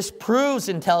add this, this proves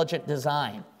intelligent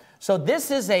design. So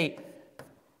this is a...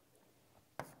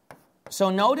 So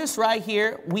notice right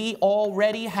here, we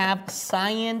already have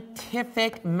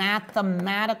scientific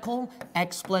mathematical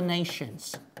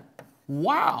explanations.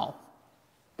 Wow.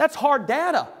 That's hard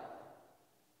data.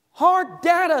 Hard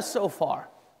data so far.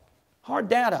 Hard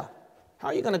data. How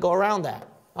are you going to go around that?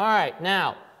 All right,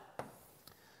 now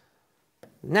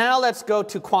let's go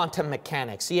to quantum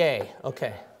mechanics. Yay,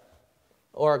 okay.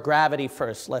 Or gravity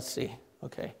first, let's see.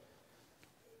 Okay.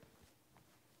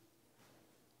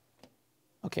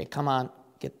 Okay, come on.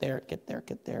 Get there, get there,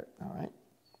 get there. All right.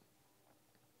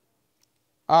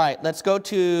 All right, let's go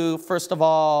to, first of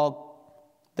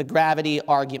all, the gravity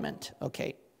argument.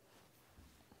 Okay.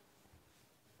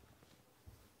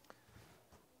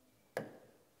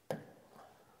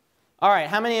 All right,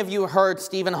 how many of you heard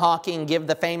Stephen Hawking give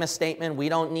the famous statement, we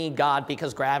don't need God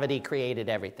because gravity created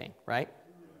everything, right?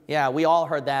 Yeah, we all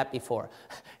heard that before.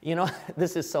 You know,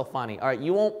 this is so funny. All right,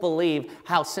 you won't believe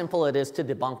how simple it is to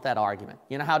debunk that argument.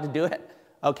 You know how to do it?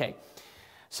 Okay,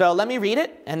 so let me read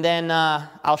it, and then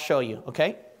I'll show you,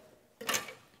 okay?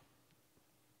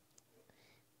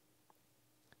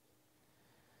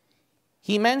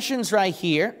 He mentions right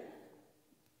here,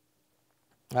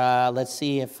 let's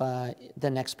see if the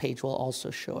next page will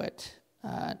also show it.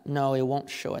 No, it won't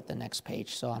show it the next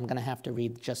page, so I'm going to have to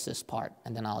read just this part,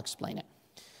 and then I'll explain it.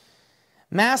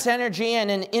 Mass energy and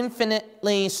an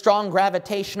infinitely strong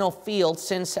gravitational field,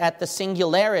 since at the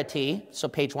singularity, so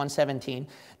page 117,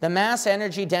 the mass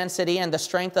energy density and the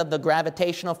strength of the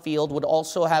gravitational field would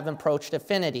also have approached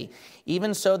affinity.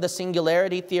 Even so, the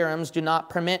singularity theorems do not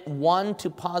permit one to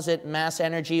posit mass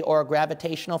energy or a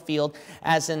gravitational field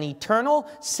as an eternal,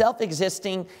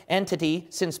 self-existing entity,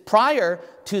 since prior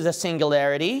to the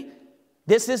singularity,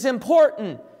 this is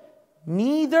important,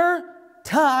 neither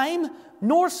time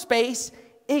nor space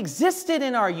existed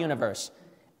in our universe.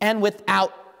 And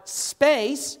without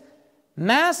space,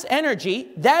 mass energy,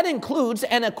 that includes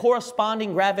and a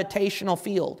corresponding gravitational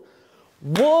field,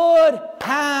 would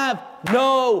have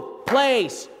no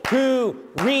place to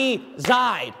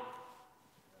reside.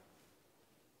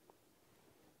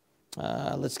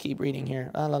 Let's keep reading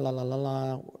here.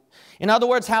 In other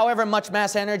words, however much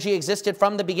mass energy existed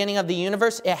from the beginning of the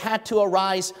universe, it had to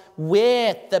arise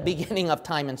with the beginning of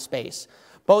time and space,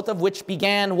 both of which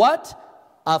began what?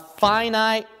 A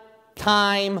finite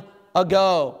time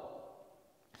ago.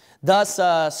 Thus,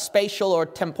 spatial or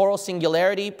temporal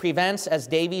singularity prevents, as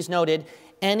Davies noted,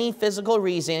 any physical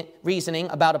reasoning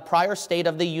about a prior state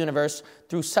of the universe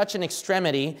through such an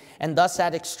extremity, and thus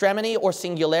that extremity or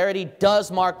singularity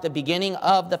does mark the beginning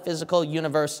of the physical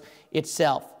universe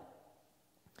itself.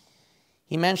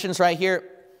 He mentions right here,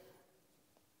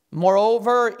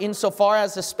 moreover, insofar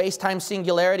as the space-time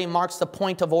singularity marks the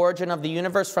point of origin of the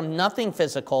universe from nothing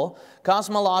physical,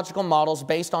 cosmological models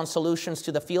based on solutions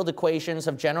to the field equations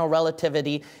of general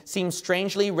relativity seem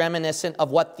strangely reminiscent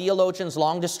of what theologians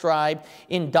long described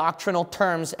in doctrinal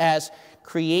terms as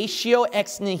creatio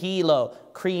ex nihilo,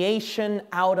 creation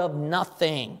out of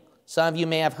nothing. Some of you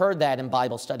may have heard that in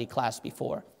Bible study class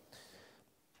before.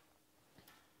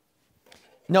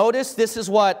 Notice this is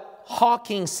what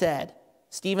Hawking said.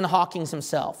 Stephen Hawking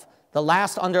himself, the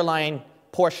last underlying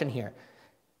portion here.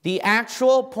 The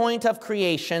actual point of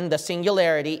creation, the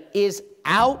singularity, is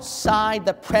outside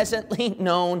the presently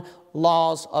known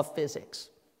laws of physics.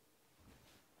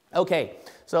 Okay,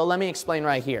 so let me explain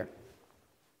right here.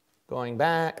 Going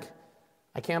back,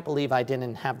 I can't believe I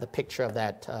didn't have the picture of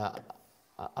that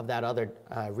other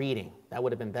reading. That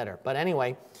would have been better. But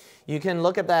anyway, you can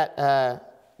look at that.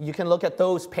 You can look at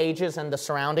those pages and the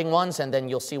surrounding ones, and then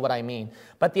you'll see what I mean.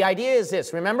 But the idea is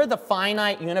this. Remember the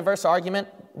finite universe argument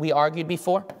we argued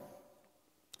before?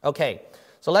 Okay,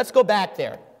 so let's go back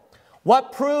there.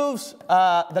 What proves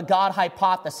the God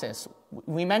hypothesis?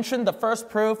 We mentioned the first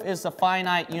proof is the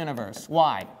finite universe.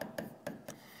 Why?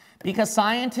 Because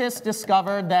scientists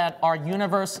discovered that our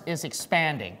universe is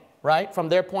expanding, right? From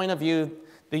their point of view,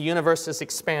 the universe is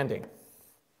expanding.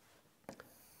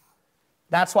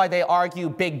 That's why they argue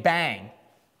Big Bang,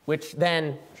 which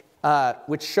then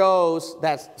which shows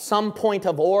that some point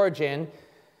of origin,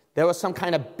 there was some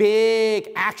kind of big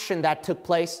action that took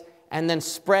place and then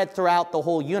spread throughout the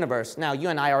whole universe. Now, you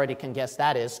and I already can guess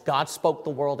that is God spoke the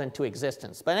world into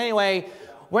existence. But anyway,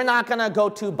 we're not going to go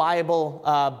to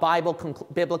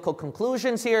biblical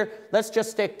conclusions here. Let's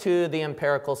just stick to the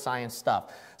empirical science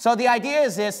stuff. So the idea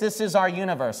is this is our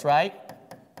universe, right?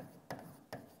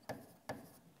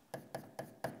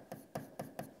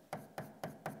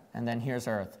 And then here's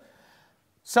Earth.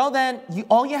 So then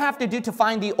all you have to do to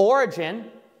find the origin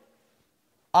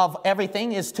of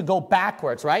everything is to go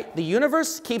backwards, right? The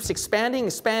universe keeps expanding,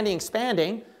 expanding,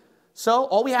 expanding. So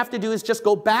all we have to do is just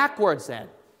go backwards then.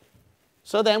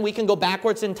 So then we can go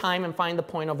backwards in time and find the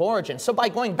point of origin. So by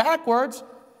going backwards,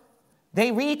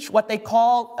 they reach what they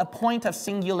call a point of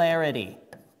singularity.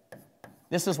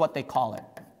 This is what they call it.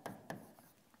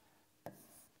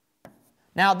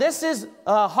 Now this is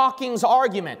Hawking's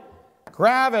argument.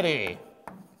 Gravity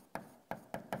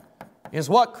is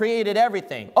what created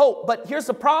everything. Oh, but here's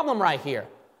the problem right here.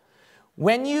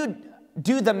 When you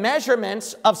do the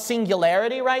measurements of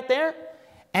singularity right there,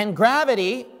 and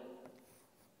gravity,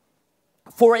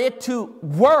 for it to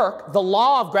work, the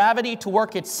law of gravity to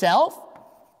work itself,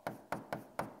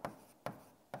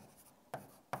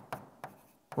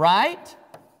 right?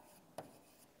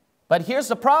 But here's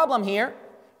the problem here.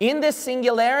 In this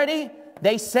singularity,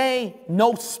 they say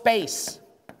no space.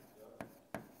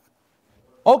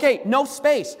 Okay, no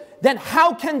space. Then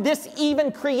how can this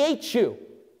even create you?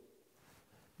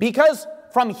 Because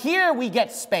from here we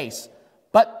get space.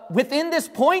 But within this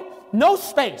point, no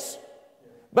space.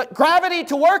 But gravity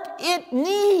to work, it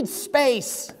needs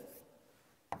space.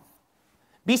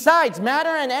 Besides, matter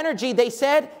and energy, they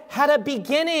said, had a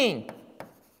beginning.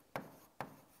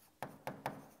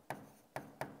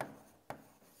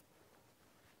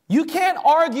 You can't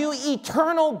argue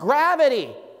eternal gravity,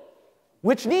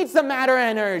 which needs the matter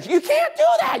and energy. You can't do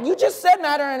that. You just said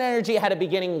matter and energy had a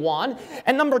beginning, one.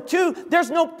 And number two, there's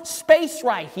no space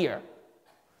right here.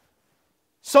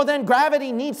 So then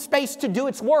gravity needs space to do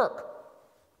its work.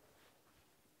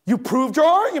 You proved your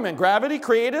argument. Gravity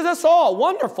created us all.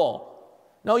 Wonderful.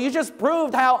 No, you just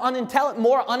proved how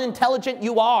more unintelligent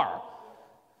you are.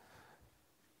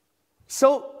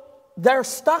 So they're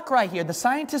stuck right here. The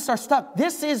scientists are stuck.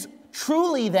 This is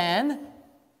truly then,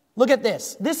 look at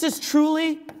this. This is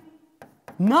truly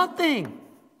nothing.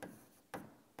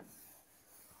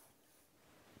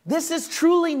 This is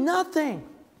truly nothing.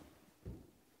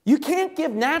 You can't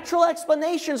give natural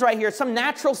explanations right here. Some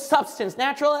natural substance,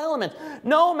 natural element.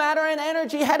 No, matter and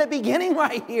energy had a beginning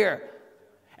right here.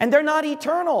 And they're not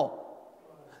eternal.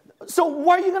 So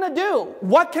what are you going to do?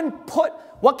 What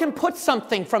can put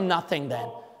something from nothing then?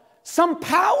 Some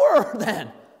power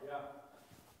then.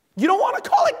 You don't want to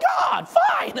call it God.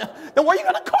 Fine. Then what are you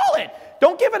going to call it?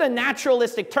 Don't give it a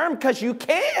naturalistic term because you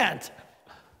can't.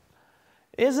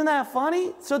 Isn't that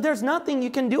funny? So there's nothing you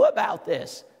can do about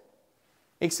this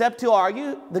except to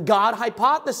argue the God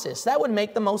hypothesis. That would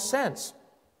make the most sense.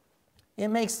 It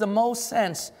makes the most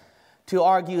sense to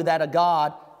argue that a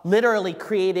God literally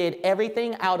created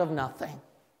everything out of nothing.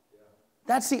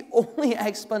 That's the only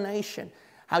explanation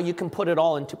how you can put it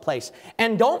all into place.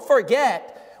 And don't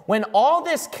forget, when all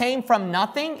this came from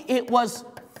nothing, it was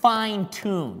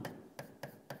fine-tuned.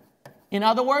 In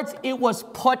other words, it was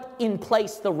put in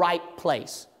place, the right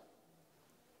place.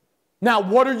 Now,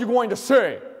 what are you going to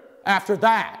say after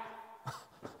that?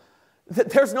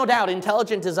 There's no doubt,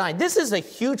 intelligent design. This is a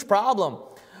huge problem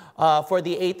for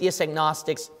the atheists,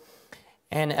 agnostics,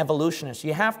 and evolutionists.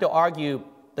 You have to argue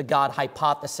the God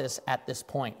hypothesis at this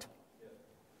point.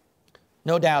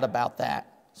 No doubt about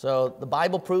that. So the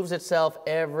Bible proves itself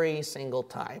every single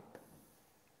time.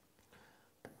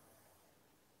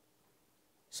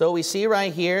 So we see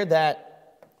right here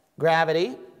that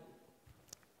gravity,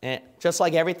 just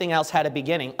like everything else, had a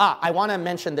beginning. I want to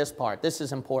mention this part. This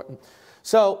is important.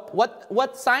 So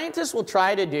what scientists will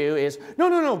try to do is,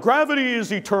 no, gravity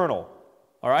is eternal.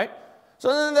 All right? So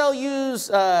then they'll use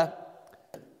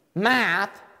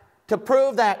math to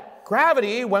prove that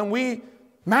gravity, when we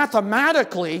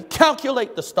mathematically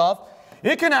calculate the stuff,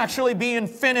 it can actually be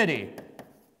infinity.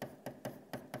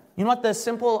 You know what the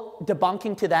simple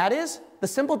debunking to that is? The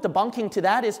simple debunking to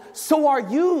that is, so are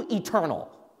you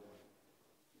eternal.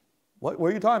 What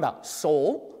are you talking about?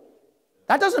 Soul?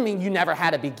 That doesn't mean you never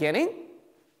had a beginning.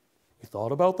 You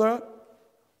thought about that?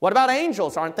 What about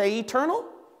angels? Aren't they eternal?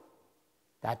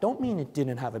 That don't mean it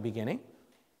didn't have a beginning.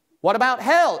 What about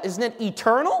hell? Isn't it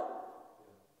eternal?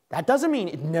 That doesn't mean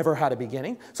it never had a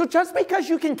beginning. So just because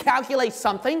you can calculate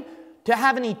something to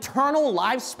have an eternal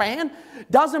lifespan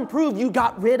doesn't prove you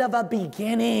got rid of a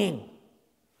beginning.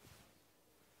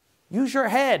 Use your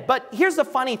head. But here's the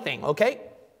funny thing, okay?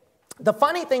 The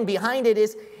funny thing behind it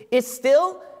is it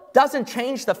still doesn't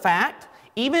change the fact,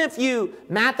 even if you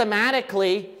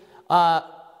mathematically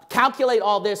calculate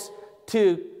all this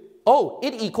to, oh,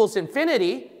 it equals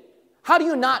infinity, how do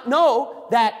you not know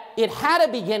that it had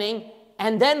a beginning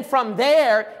and then from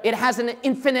there it has an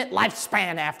infinite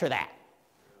lifespan after that?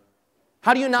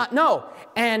 How do you not know?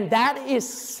 And that is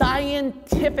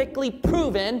scientifically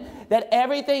proven that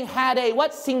everything had a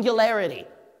what? Singularity.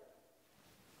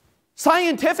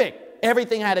 Scientific.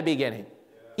 Everything had a beginning.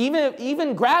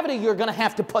 Even gravity, you're going to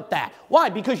have to put that. Why?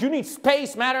 Because you need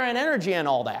space, matter, and energy and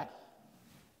all that.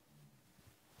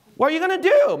 What are you going to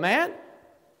do, man?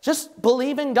 Just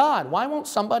believe in God. Why won't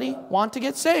somebody want to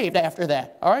get saved after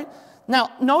that? All right?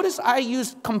 Now, notice I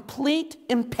used complete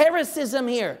empiricism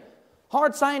here.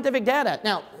 Hard scientific data.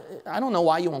 Now, I don't know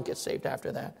why you won't get saved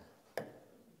after that.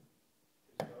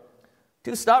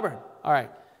 Too stubborn. All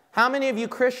right. How many of you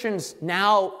Christians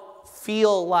now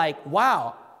feel like,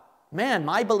 wow, man,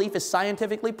 my belief is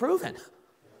scientifically proven?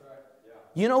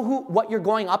 You know what you're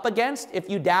going up against if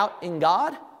you doubt in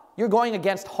God? You're going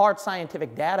against hard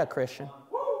scientific data, Christian.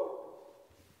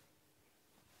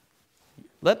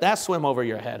 Let that swim over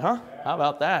your head, huh? How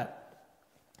about that?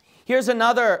 Here's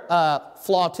another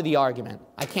flaw to the argument.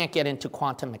 I can't get into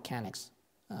quantum mechanics.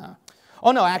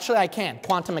 Oh, no, actually I can.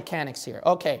 Quantum mechanics here.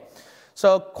 Okay.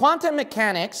 So quantum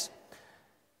mechanics,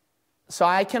 so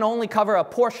I can only cover a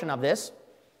portion of this.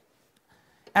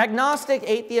 Agnostic,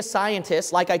 atheist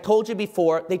scientists, like I told you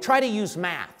before, they try to use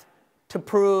math to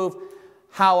prove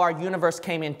how our universe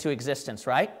came into existence,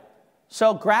 right?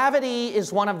 So gravity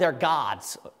is one of their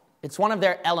gods. It's one of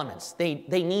their elements. They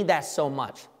need that so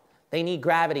much. They need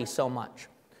gravity so much.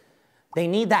 They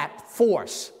need that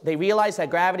force. They realize that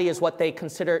gravity is what they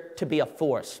consider to be a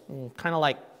force. Kind of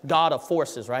like God of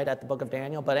forces, right, at the book of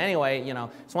Daniel. But anyway, you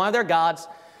know, it's one of their gods.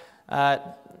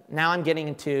 Now I'm getting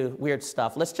into weird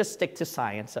stuff. Let's just stick to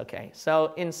science, okay?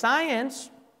 So in science,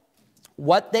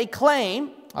 what they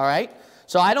claim, all right?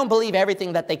 So I don't believe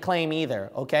everything that they claim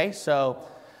either, okay?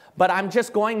 But I'm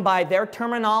just going by their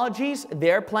terminologies,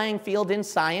 their playing field in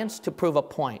science to prove a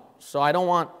point. So I don't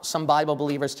want some Bible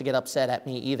believers to get upset at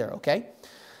me either, okay?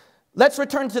 Let's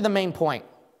return to the main point.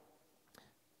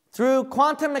 Through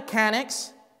quantum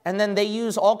mechanics, and then they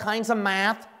use all kinds of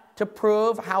math to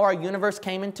prove how our universe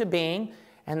came into being,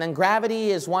 and then gravity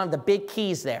is one of the big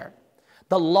keys there.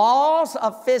 The laws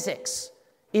of physics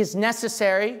is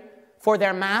necessary for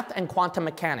their math and quantum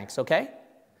mechanics, okay?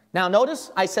 Now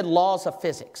notice I said laws of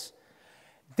physics.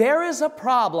 There is a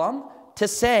problem to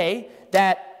say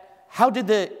that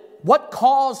what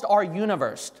caused our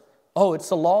universe? Oh, it's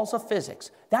the laws of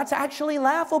physics. That's actually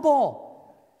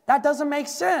laughable. That doesn't make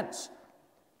sense.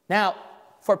 Now,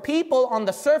 for people on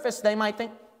the surface, they might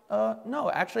think, no,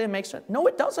 actually it makes sense. No,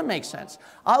 it doesn't make sense.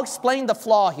 I'll explain the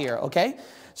flaw here, okay?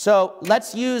 So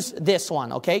let's use this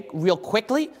one, okay, real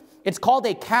quickly. It's called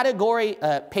a category,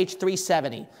 page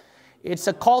 370. It's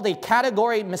called a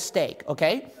category mistake,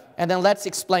 okay? And then let's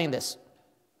explain this.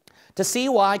 To see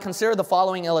why, consider the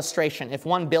following illustration. If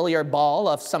one billiard ball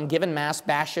of some given mass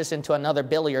bashes into another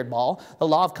billiard ball, the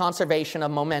law of conservation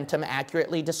of momentum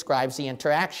accurately describes the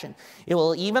interaction. It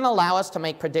will even allow us to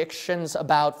make predictions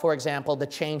about, for example, the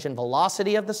change in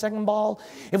velocity of the second ball.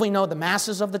 If we know the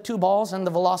masses of the two balls and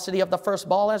the velocity of the first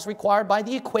ball as required by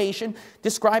the equation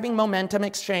describing momentum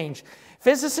exchange.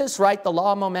 Physicists write the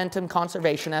law of momentum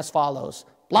conservation as follows.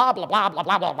 Blah, blah, blah, blah,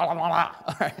 blah, blah, blah, blah, blah.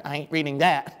 All right, I ain't reading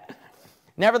that.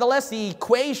 Nevertheless, the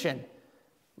equation,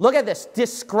 look at this,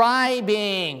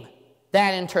 describing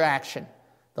that interaction.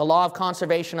 The law of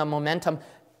conservation of momentum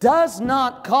does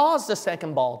not cause the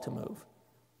second ball to move.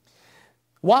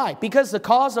 Why? Because the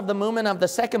cause of the movement of the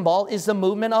second ball is the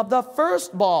movement of the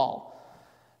first ball.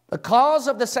 The cause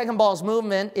of the second ball's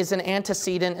movement is an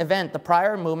antecedent event, the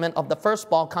prior movement of the first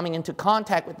ball coming into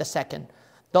contact with the second.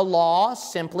 The law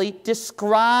simply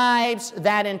describes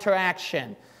that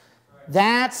interaction.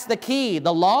 That's the key.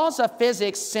 The laws of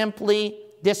physics simply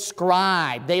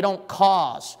describe. They don't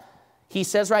cause. He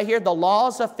says right here, the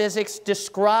laws of physics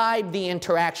describe the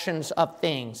interactions of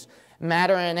things,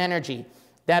 matter and energy,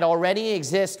 that already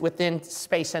exist within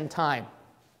space and time.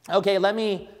 Okay, let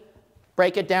me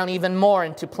break it down even more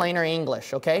into plainer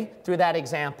English, okay, through that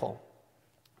example.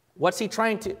 What's he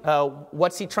trying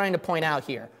to point out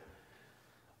here?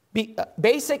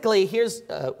 Basically, here's,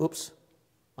 oops.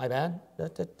 My bad.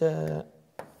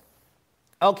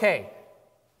 Okay.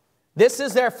 This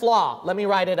is their flaw. Let me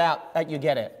write it out that you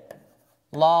get it.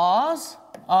 Laws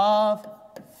of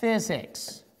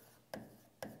physics.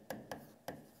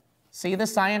 See the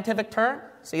scientific term?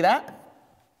 See that?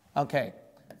 Okay.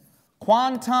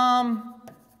 Quantum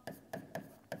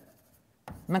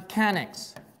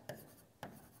mechanics.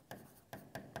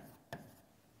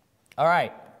 All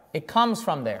right. It comes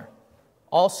from there.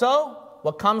 Also,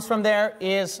 what comes from there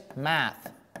is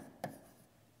math.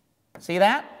 See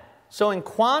that? So in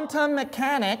quantum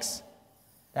mechanics,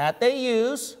 that they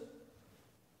use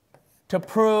to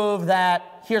prove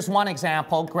that, here's one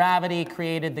example, gravity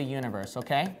created the universe,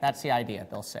 okay? That's the idea,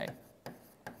 they'll say.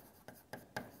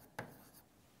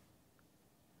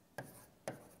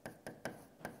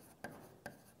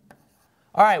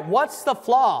 All right, what's the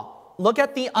flaw? Look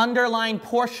at the underlined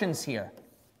portions here.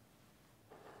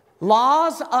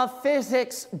 Laws of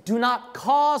physics do not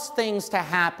cause things to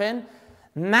happen.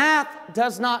 Math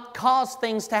does not cause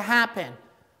things to happen.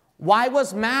 Why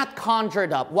was math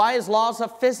conjured up? Why is laws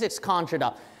of physics conjured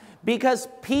up? Because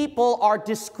people are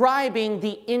describing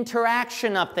the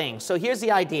interaction of things. So here's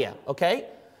the idea, okay?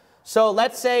 So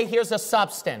let's say here's a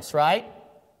substance, right?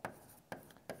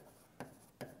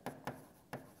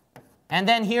 And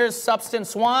then here's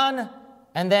substance 1,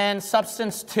 and then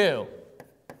substance 2.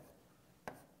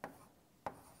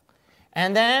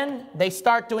 And then they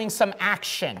start doing some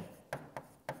action.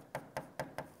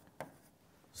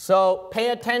 So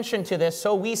pay attention to this.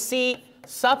 So we see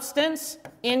substance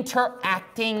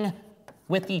interacting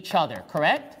with each other,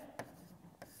 correct?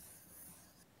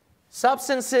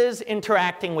 Substances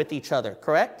interacting with each other,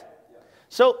 correct?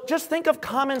 So just think of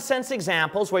common sense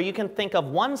examples where you can think of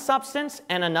one substance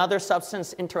and another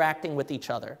substance interacting with each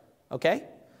other, okay?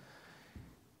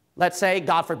 Let's say,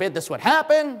 God forbid this would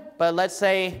happen, but let's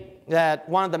say that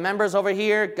one of the members over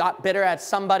here got bitter at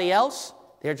somebody else.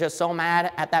 They're just so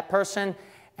mad at that person,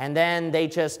 and then they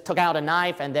just took out a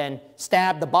knife and then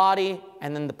stabbed the body,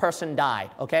 and then the person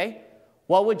died, okay?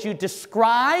 What would you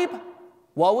describe?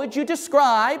 What would you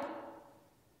describe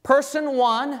person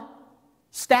 1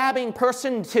 stabbing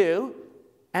person 2,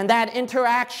 and that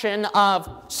interaction of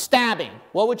stabbing?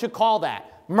 What would you call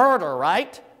that? Murder,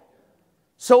 right?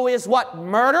 So is what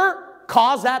murder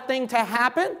caused that thing to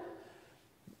happen?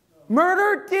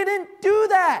 Murder didn't do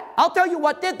that. I'll tell you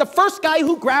what did. The first guy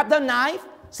who grabbed the knife,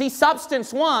 see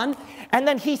substance 1, and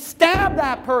then he stabbed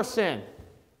that person.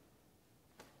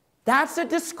 That's a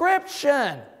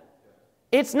description.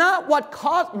 It's not what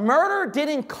caused, murder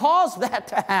didn't cause that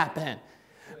to happen.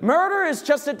 Murder is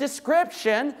just a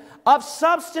description of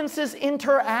substances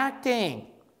interacting.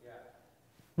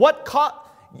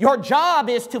 Your job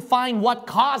is to find what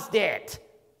caused it,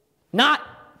 not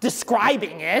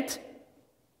describing it.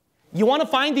 You want to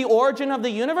find the origin of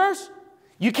the universe?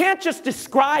 You can't just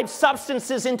describe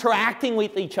substances interacting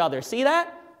with each other. See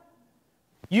that?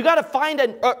 You got to find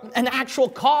an actual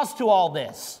cause to all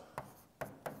this.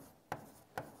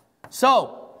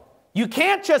 So, you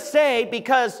can't just say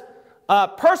because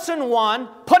person 1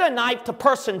 put a knife to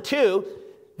person 2,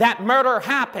 that murder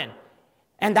happened.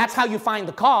 And that's how you find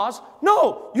the cause.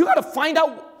 No, you got to find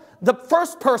out the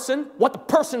first person, what the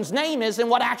person's name is, and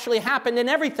what actually happened and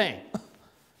everything.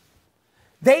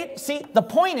 See, the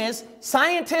point is,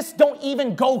 scientists don't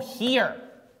even go here.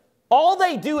 All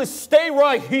they do is stay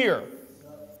right here.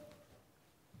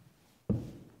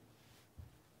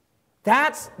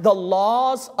 That's the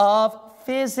laws of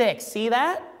physics. See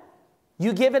that?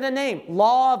 You give it a name,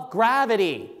 law of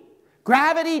gravity.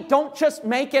 Gravity, don't just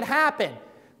make it happen.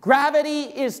 Gravity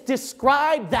is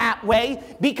described that way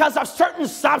because of certain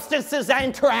substances that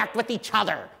interact with each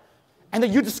other. And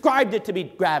then you described it to be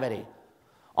gravity.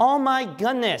 Oh my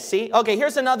goodness, see? Okay,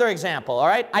 here's another example, all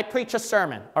right? I preach a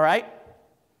sermon, all right?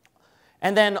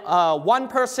 And then one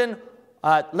person,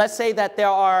 let's say that there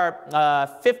are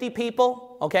 50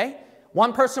 people, okay?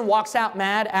 One person walks out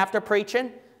mad after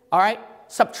preaching, all right?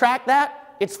 Subtract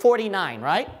that, it's 49,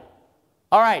 right?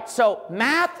 All right, so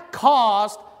math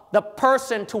caused the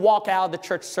person to walk out of the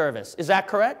church service. Is that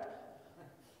correct?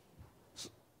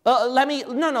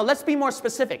 Let's be more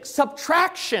specific.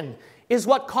 Subtraction is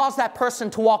what caused that person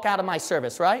to walk out of my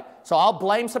service, right? So I'll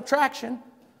blame subtraction.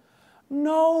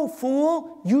 No,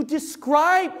 fool.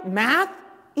 Math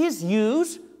is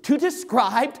used to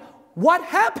describe what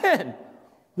happened.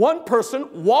 One person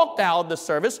walked out of the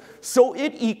service, so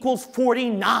it equals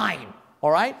 49,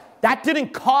 all right? That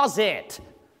didn't cause it.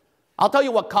 I'll tell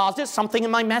you what caused it, something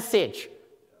in my message.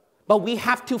 But we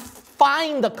have to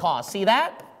find the cause. See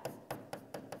that?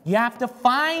 You have to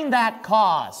find that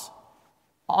cause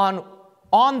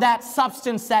on that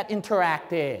substance that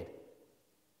interacted.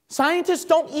 Scientists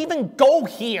don't even go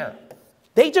here.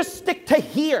 They just stick to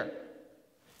here.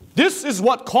 This is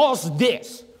what caused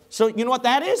this. So you know what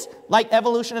that is? Like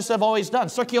evolutionists have always done.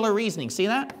 Circular reasoning. See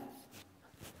that?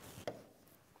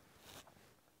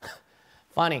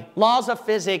 Funny. Laws of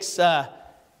physics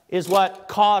is what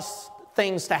caused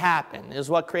things to happen, is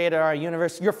what created our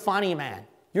universe. You're funny, man.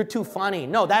 You're too funny.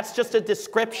 No, that's just a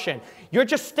description. You're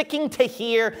just sticking to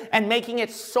here and making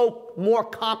it so more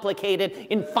complicated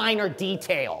in finer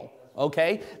detail.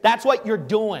 Okay? That's what you're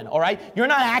doing, all right? You're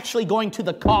not actually going to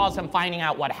the cause and finding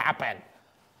out what happened.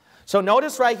 So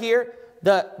notice right here,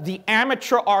 the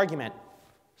amateur argument.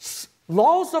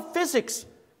 Laws of physics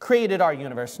created our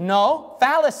universe. No,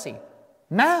 fallacy.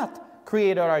 Math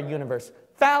created our universe.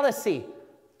 Fallacy.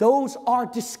 Those are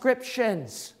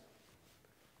descriptions.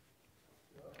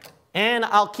 And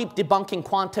I'll keep debunking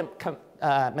quantum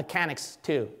mechanics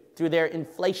too, through their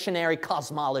inflationary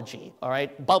cosmology, all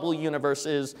right? Bubble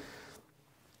universes,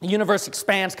 the universe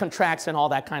expands, contracts, and all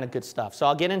that kind of good stuff. So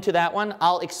I'll get into that one.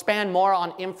 I'll expand more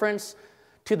on inference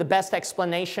to the best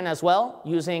explanation as well,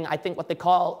 using, I think, what they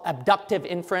call abductive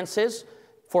inferences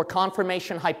for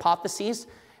confirmation hypotheses.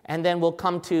 And then we'll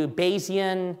come to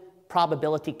Bayesian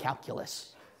probability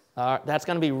calculus. That's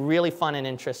going to be really fun and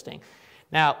interesting.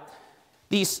 Now,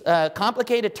 these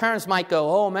complicated terms might go,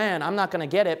 oh man, I'm not going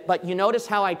to get it. But you notice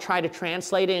how I try to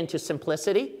translate it into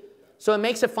simplicity? So it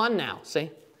makes it fun now,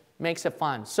 see? Makes it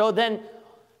fun. So then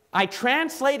I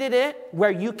translated it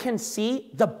where you can see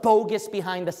the bogus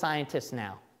behind the scientists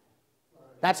now.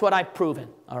 That's what I've proven.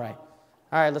 All right.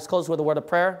 All right, let's close with a word of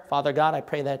prayer. Father God, I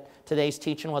pray that today's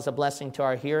teaching was a blessing to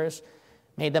our hearers.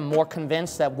 Made them more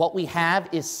convinced that what we have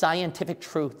is scientific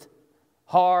truth,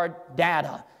 hard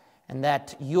data, and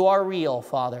that you are real,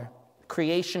 Father.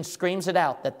 Creation screams it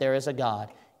out that there is a God.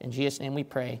 In Jesus' name we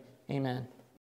pray. Amen.